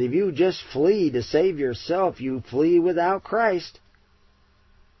 But if you just flee to save yourself, you flee without Christ.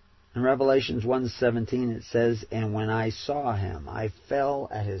 In Revelations 1:17 it says, "And when I saw him, I fell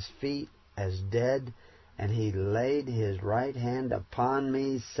at his feet as dead, and he laid his right hand upon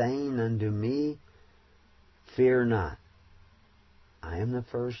me, saying unto me, Fear not, I am the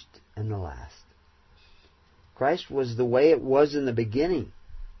first and the last." Christ was the way it was in the beginning.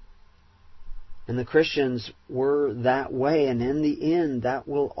 And the Christians were that way, and in the end, that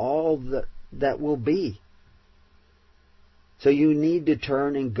will be. So you need to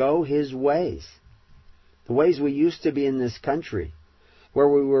turn and go His ways. The ways we used to be in this country, where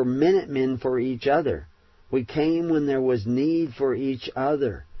we were Minutemen for each other. We came when there was need for each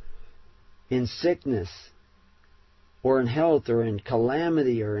other, in sickness, or in health, or in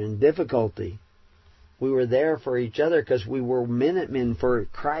calamity, or in difficulty. We were there for each other because we were Minutemen for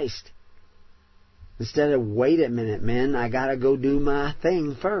Christ. Instead of, wait a minute, men, I got to go do my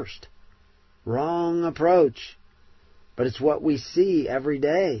thing first. Wrong approach. But it's what we see every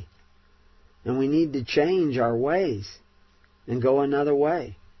day. And we need to change our ways and go another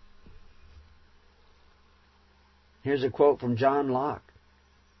way. Here's a quote from John Locke.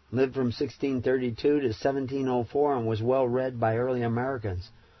 Lived from 1632 to 1704 and was well read by early Americans.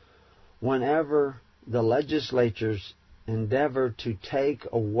 Whenever the legislatures endeavor to take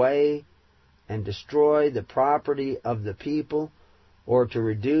away and destroy the property of the people, or to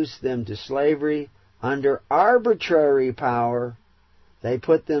reduce them to slavery under arbitrary power, they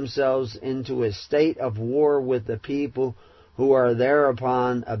put themselves into a state of war with the people, who are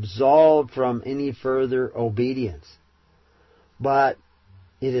thereupon absolved from any further obedience. But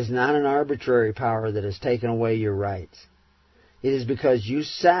it is not an arbitrary power that has taken away your rights. It is because you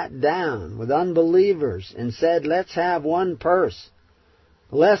sat down with unbelievers and said, let's have one purse.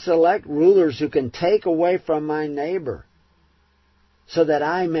 Let's elect rulers who can take away from my neighbor, so that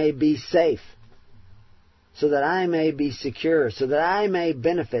I may be safe, so that I may be secure, so that I may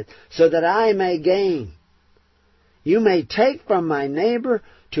benefit, so that I may gain. You may take from my neighbor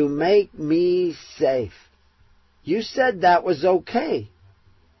to make me safe. You said that was okay.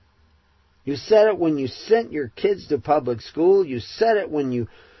 You said it when you sent your kids to public school. You said it when you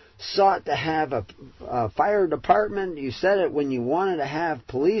sought to have a fire department. You said it when you wanted to have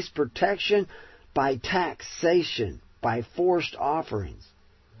police protection by taxation, by forced offerings.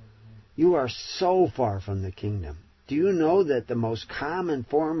 You are so far from the kingdom. Do you know that the most common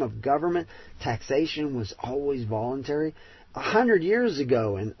form of government, taxation, was always voluntary? 100 years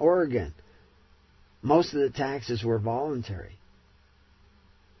ago in Oregon, most of the taxes were voluntary.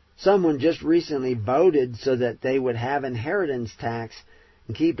 Someone just recently voted so that they would have inheritance tax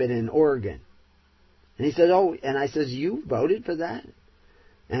and keep it in Oregon. And he said, and I says, you voted for that?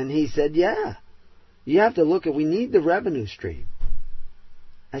 And he said, yeah. You have to look at, we need the revenue stream.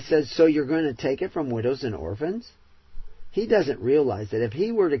 I said, so you're going to take it from widows and orphans? He doesn't realize that if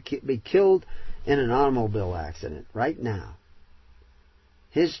he were to be killed in an automobile accident right now,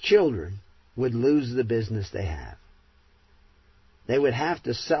 his children would lose the business they have. They would have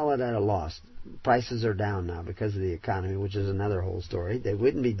to sell it at a loss. Prices are down now because of the economy, which is another whole story. They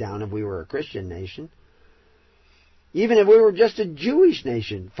wouldn't be down if we were a Christian nation. Even if we were just a Jewish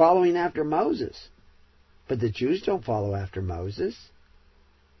nation following after Moses. But the Jews don't follow after Moses.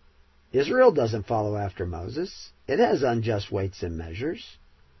 Israel doesn't follow after Moses. It has unjust weights and measures.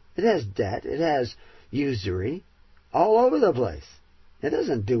 It has debt. It has usury all over the place. It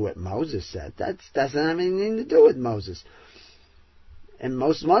doesn't do what Moses said. That doesn't have anything to do with Moses. And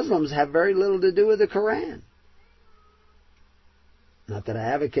most Muslims have very little to do with the Quran. Not that I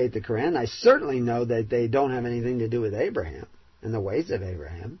advocate the Quran. I certainly know that they don't have anything to do with Abraham and the ways of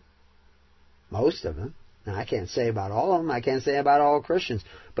Abraham. Most of them. Now, I can't say about all of them. I can't say about all Christians.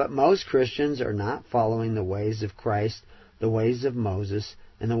 But most Christians are not following the ways of Christ, the ways of Moses,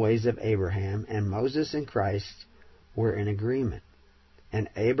 and the ways of Abraham. And Moses and Christ were in agreement. And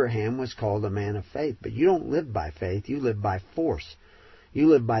Abraham was called a man of faith. But you don't live by faith. You live by force. You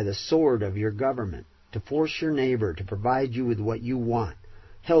live by the sword of your government to force your neighbor to provide you with what you want.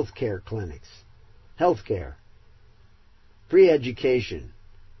 Health care clinics. Health care. Free education.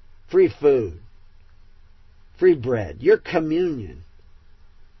 Free food. Free bread. Your communion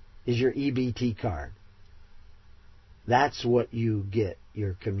is your EBT card. That's what you get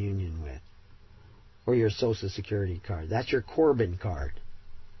your communion with. Or your Social Security card. That's your Corbin card.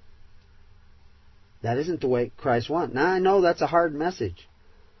 That isn't the way Christ wants. Now, I know that's a hard message.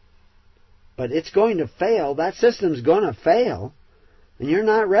 But it's going to fail. That system's going to fail. And you're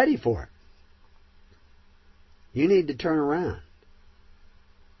not ready for it. You need to turn around.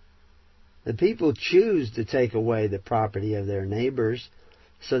 The people choose to take away the property of their neighbors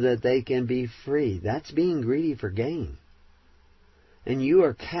so that they can be free. That's being greedy for gain. and you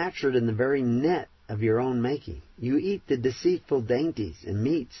are captured in the very net of your own making. You eat the deceitful dainties and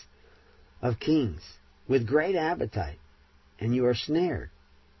meats of kings with great appetite, and you are snared.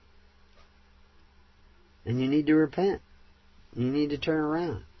 And you need to repent. You need to turn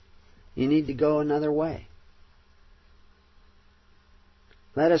around. You need to go another way.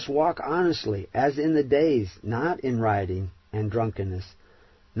 Let us walk honestly, as in the days, not in rioting and drunkenness,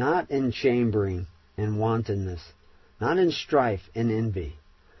 not in chambering and wantonness, not in strife and envy.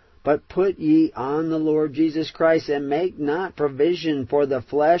 But put ye on the Lord Jesus Christ, and make not provision for the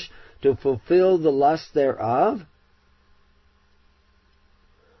flesh to fulfill the lust thereof.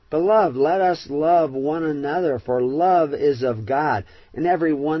 Beloved, let us love one another, for love is of God, and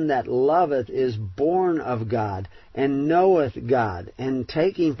every one that loveth is born of God, and knoweth God. And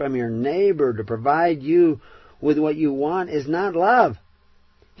taking from your neighbor to provide you with what you want is not love.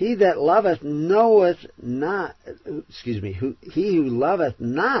 He that loveth knoweth not, he who loveth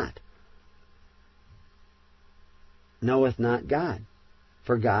not knoweth not God,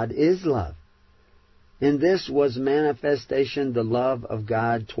 for God is love. In this was manifestation the love of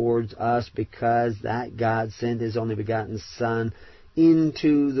God towards us, because that God sent His only begotten Son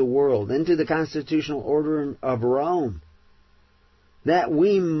into the world, into the constitutional order of Rome, that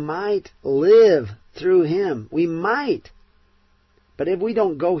we might live through Him. We might. But if we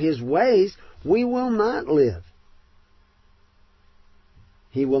don't go His ways, we will not live.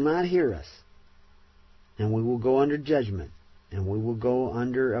 He will not hear us. And we will go under judgment. And we will go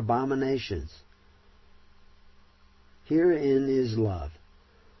under abominations. Herein is love.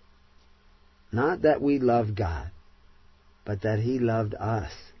 Not that we loved God, but that He loved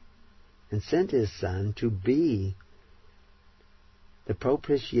us and sent His Son to be the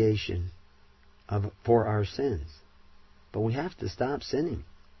propitiation for our sins. But we have to stop sinning.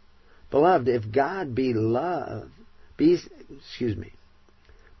 Beloved, if God Beloved,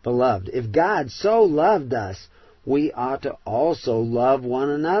 if God so loved us, we ought to also love one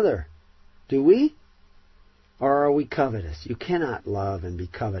another. Do we? Or are we covetous? You cannot love and be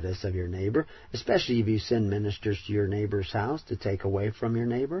covetous of your neighbor, especially if you send ministers to your neighbor's house to take away from your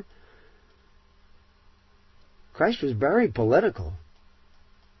neighbor. Christ was very political.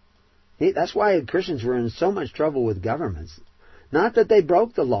 That's why Christians were in so much trouble with governments. Not that they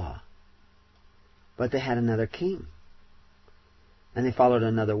broke the law, but they had another king. And they followed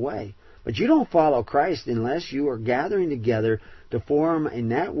another way. But you don't follow Christ unless you are gathering together to form a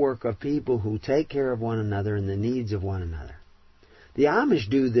network of people who take care of one another and the needs of one another. The Amish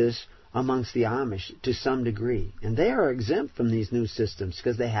do this amongst the Amish to some degree. And they are exempt from these new systems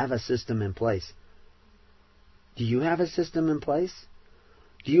because they have a system in place. Do you have a system in place?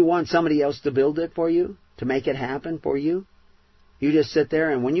 Do you want somebody else to build it for you? To make it happen for you? You just sit there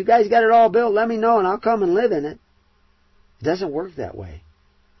and when you guys got it all built, let me know and I'll come and live in it. It doesn't work that way.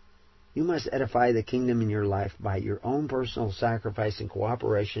 You must edify the kingdom in your life by your own personal sacrifice and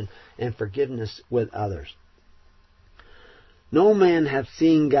cooperation and forgiveness with others. No man hath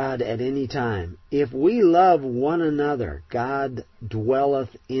seen God at any time. If we love one another, God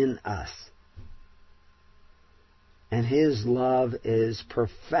dwelleth in us, and His love is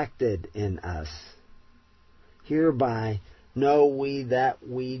perfected in us. Hereby know we that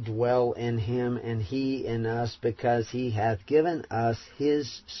we dwell in Him, and He in us, because He hath given us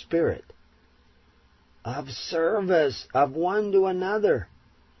His Spirit of service of one to another.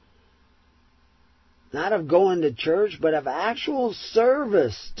 Not of going to church, but of actual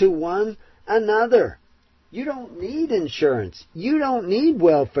service to one another. You don't need insurance. You don't need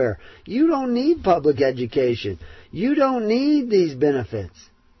welfare. You don't need public education. You don't need these benefits.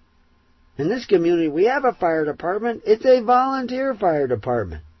 In this community, we have a fire department. It's a volunteer fire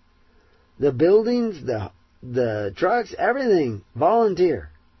department. The buildings, the trucks, everything, volunteer.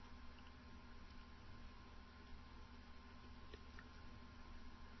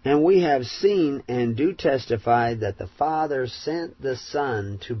 And we have seen and do testify that the Father sent the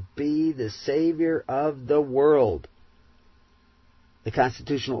Son to be the Savior of the world. The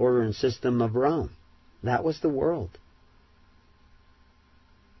constitutional order and system of Rome. That was the world.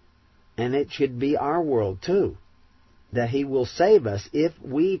 And it should be our world too. That He will save us if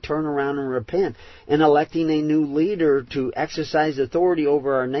we turn around and repent. And electing a new leader to exercise authority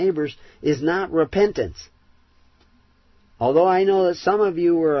over our neighbors is not repentance. Although I know that some of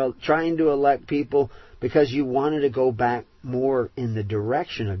you were trying to elect people because you wanted to go back more in the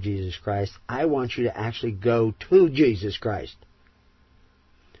direction of Jesus Christ, I want you to actually go to Jesus Christ.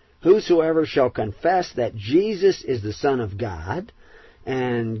 Whosoever shall confess that Jesus is the Son of God,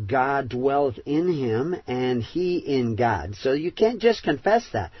 and God dwelleth in Him, and He in God. So you can't just confess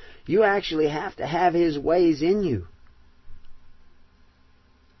that. You actually have to have His ways in you.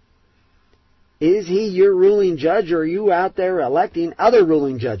 Is He your ruling judge, or are you out there electing other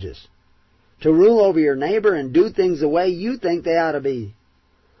ruling judges to rule over your neighbor and do things the way you think they ought to be?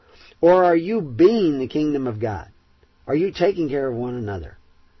 Or are you being the kingdom of God? Are you taking care of one another?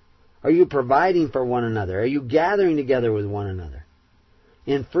 Are you providing for one another? Are you gathering together with one another?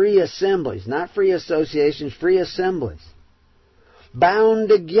 In free assemblies, not free associations, free assemblies. Bound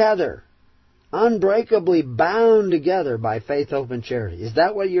together, unbreakably bound together by faith, hope, and charity. Is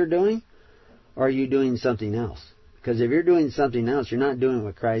that what you're doing? Or are you doing something else? Because if you're doing something else, you're not doing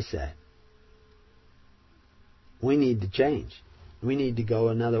what Christ said. We need to change. We need to go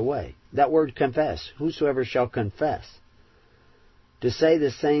another way. That word confess, whosoever shall confess. To say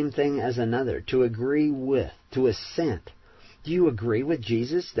the same thing as another, to agree with, to assent. Do you agree with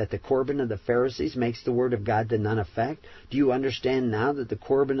Jesus that the Corban of the Pharisees makes the Word of God to none effect? Do you understand now that the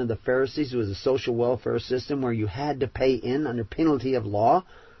Corban of the Pharisees was a social welfare system where you had to pay in under penalty of law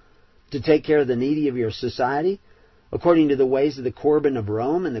to take care of the needy of your society, according to the ways of the Corban of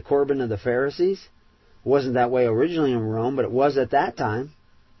Rome and the Corban of the Pharisees? It wasn't that way originally in Rome, but it was at that time.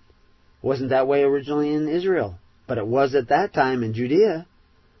 It wasn't that way originally in Israel, but it was at that time in Judea.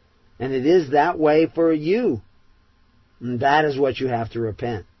 And it is that way for you. And that is what you have to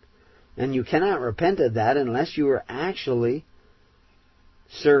repent. And you cannot repent of that unless you are actually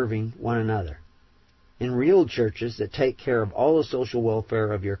serving one another in real churches that take care of all the social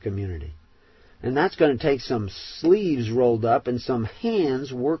welfare of your community. And that's going to take some sleeves rolled up and some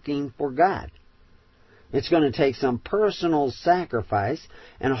hands working for God. It's going to take some personal sacrifice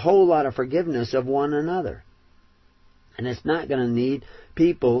and a whole lot of forgiveness of one another. And it's not going to need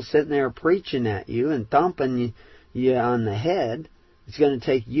people sitting there preaching at you and thumping you on the head. It's going to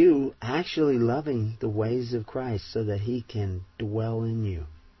take you actually loving the ways of Christ so that He can dwell in you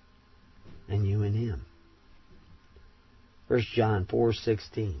and you in Him. 1 John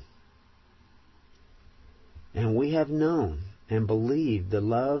 4:16. And we have known and believed the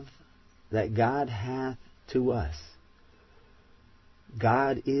love that God hath to us.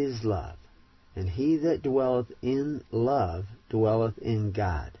 God is love, and he that dwelleth in love dwelleth in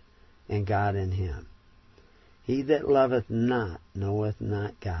God, and God in him. He that loveth not knoweth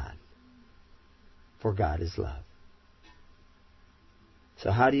not God, for God is love.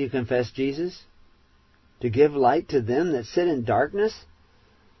 So how do you confess Jesus? To give light to them that sit in darkness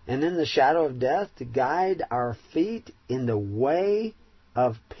and in the shadow of death, to guide our feet in the way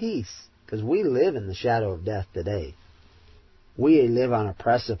of peace. Because we live in the shadow of death today. We live on a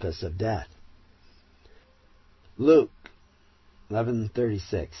precipice of death. Luke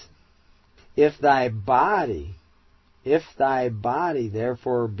 11:36. If thy body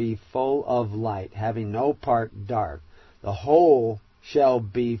therefore be full of light, having no part dark, the whole shall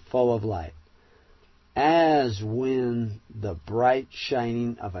be full of light, as when the bright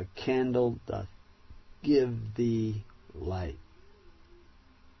shining of a candle doth give thee light.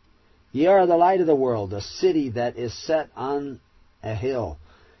 Ye are the light of the world. A city that is set on a hill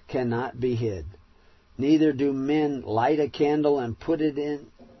cannot be hid. Neither do men light a candle and put it in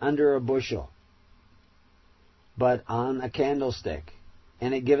under a bushel, but on a candlestick,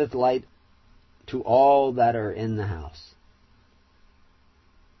 and it giveth light to all that are in the house.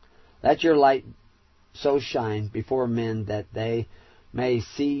 Let your light so shine before men that they may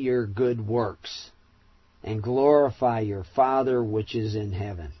see your good works and glorify your Father which is in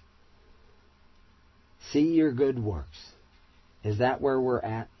heaven. See your good works. Is that where we're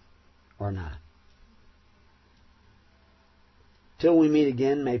at or not? Till we meet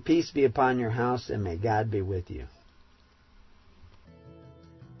again, may peace be upon your house and may God be with you.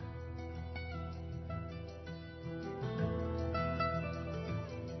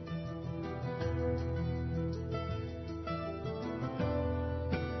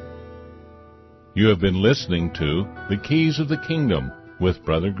 You have been listening to The Keys of the Kingdom with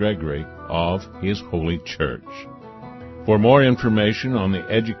Brother Gregory of His Holy Church. For more information on the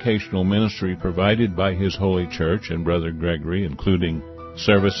educational ministry provided by His Holy Church and Brother Gregory, including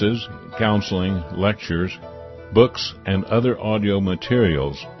services, counseling, lectures, books, and other audio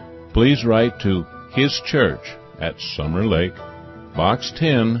materials, please write to His Church at Summer Lake, Box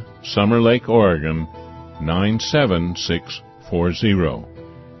 10, Summer Lake, Oregon, 97640.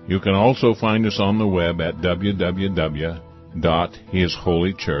 You can also find us on the web at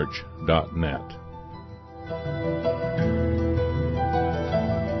www.hisholychurch.net.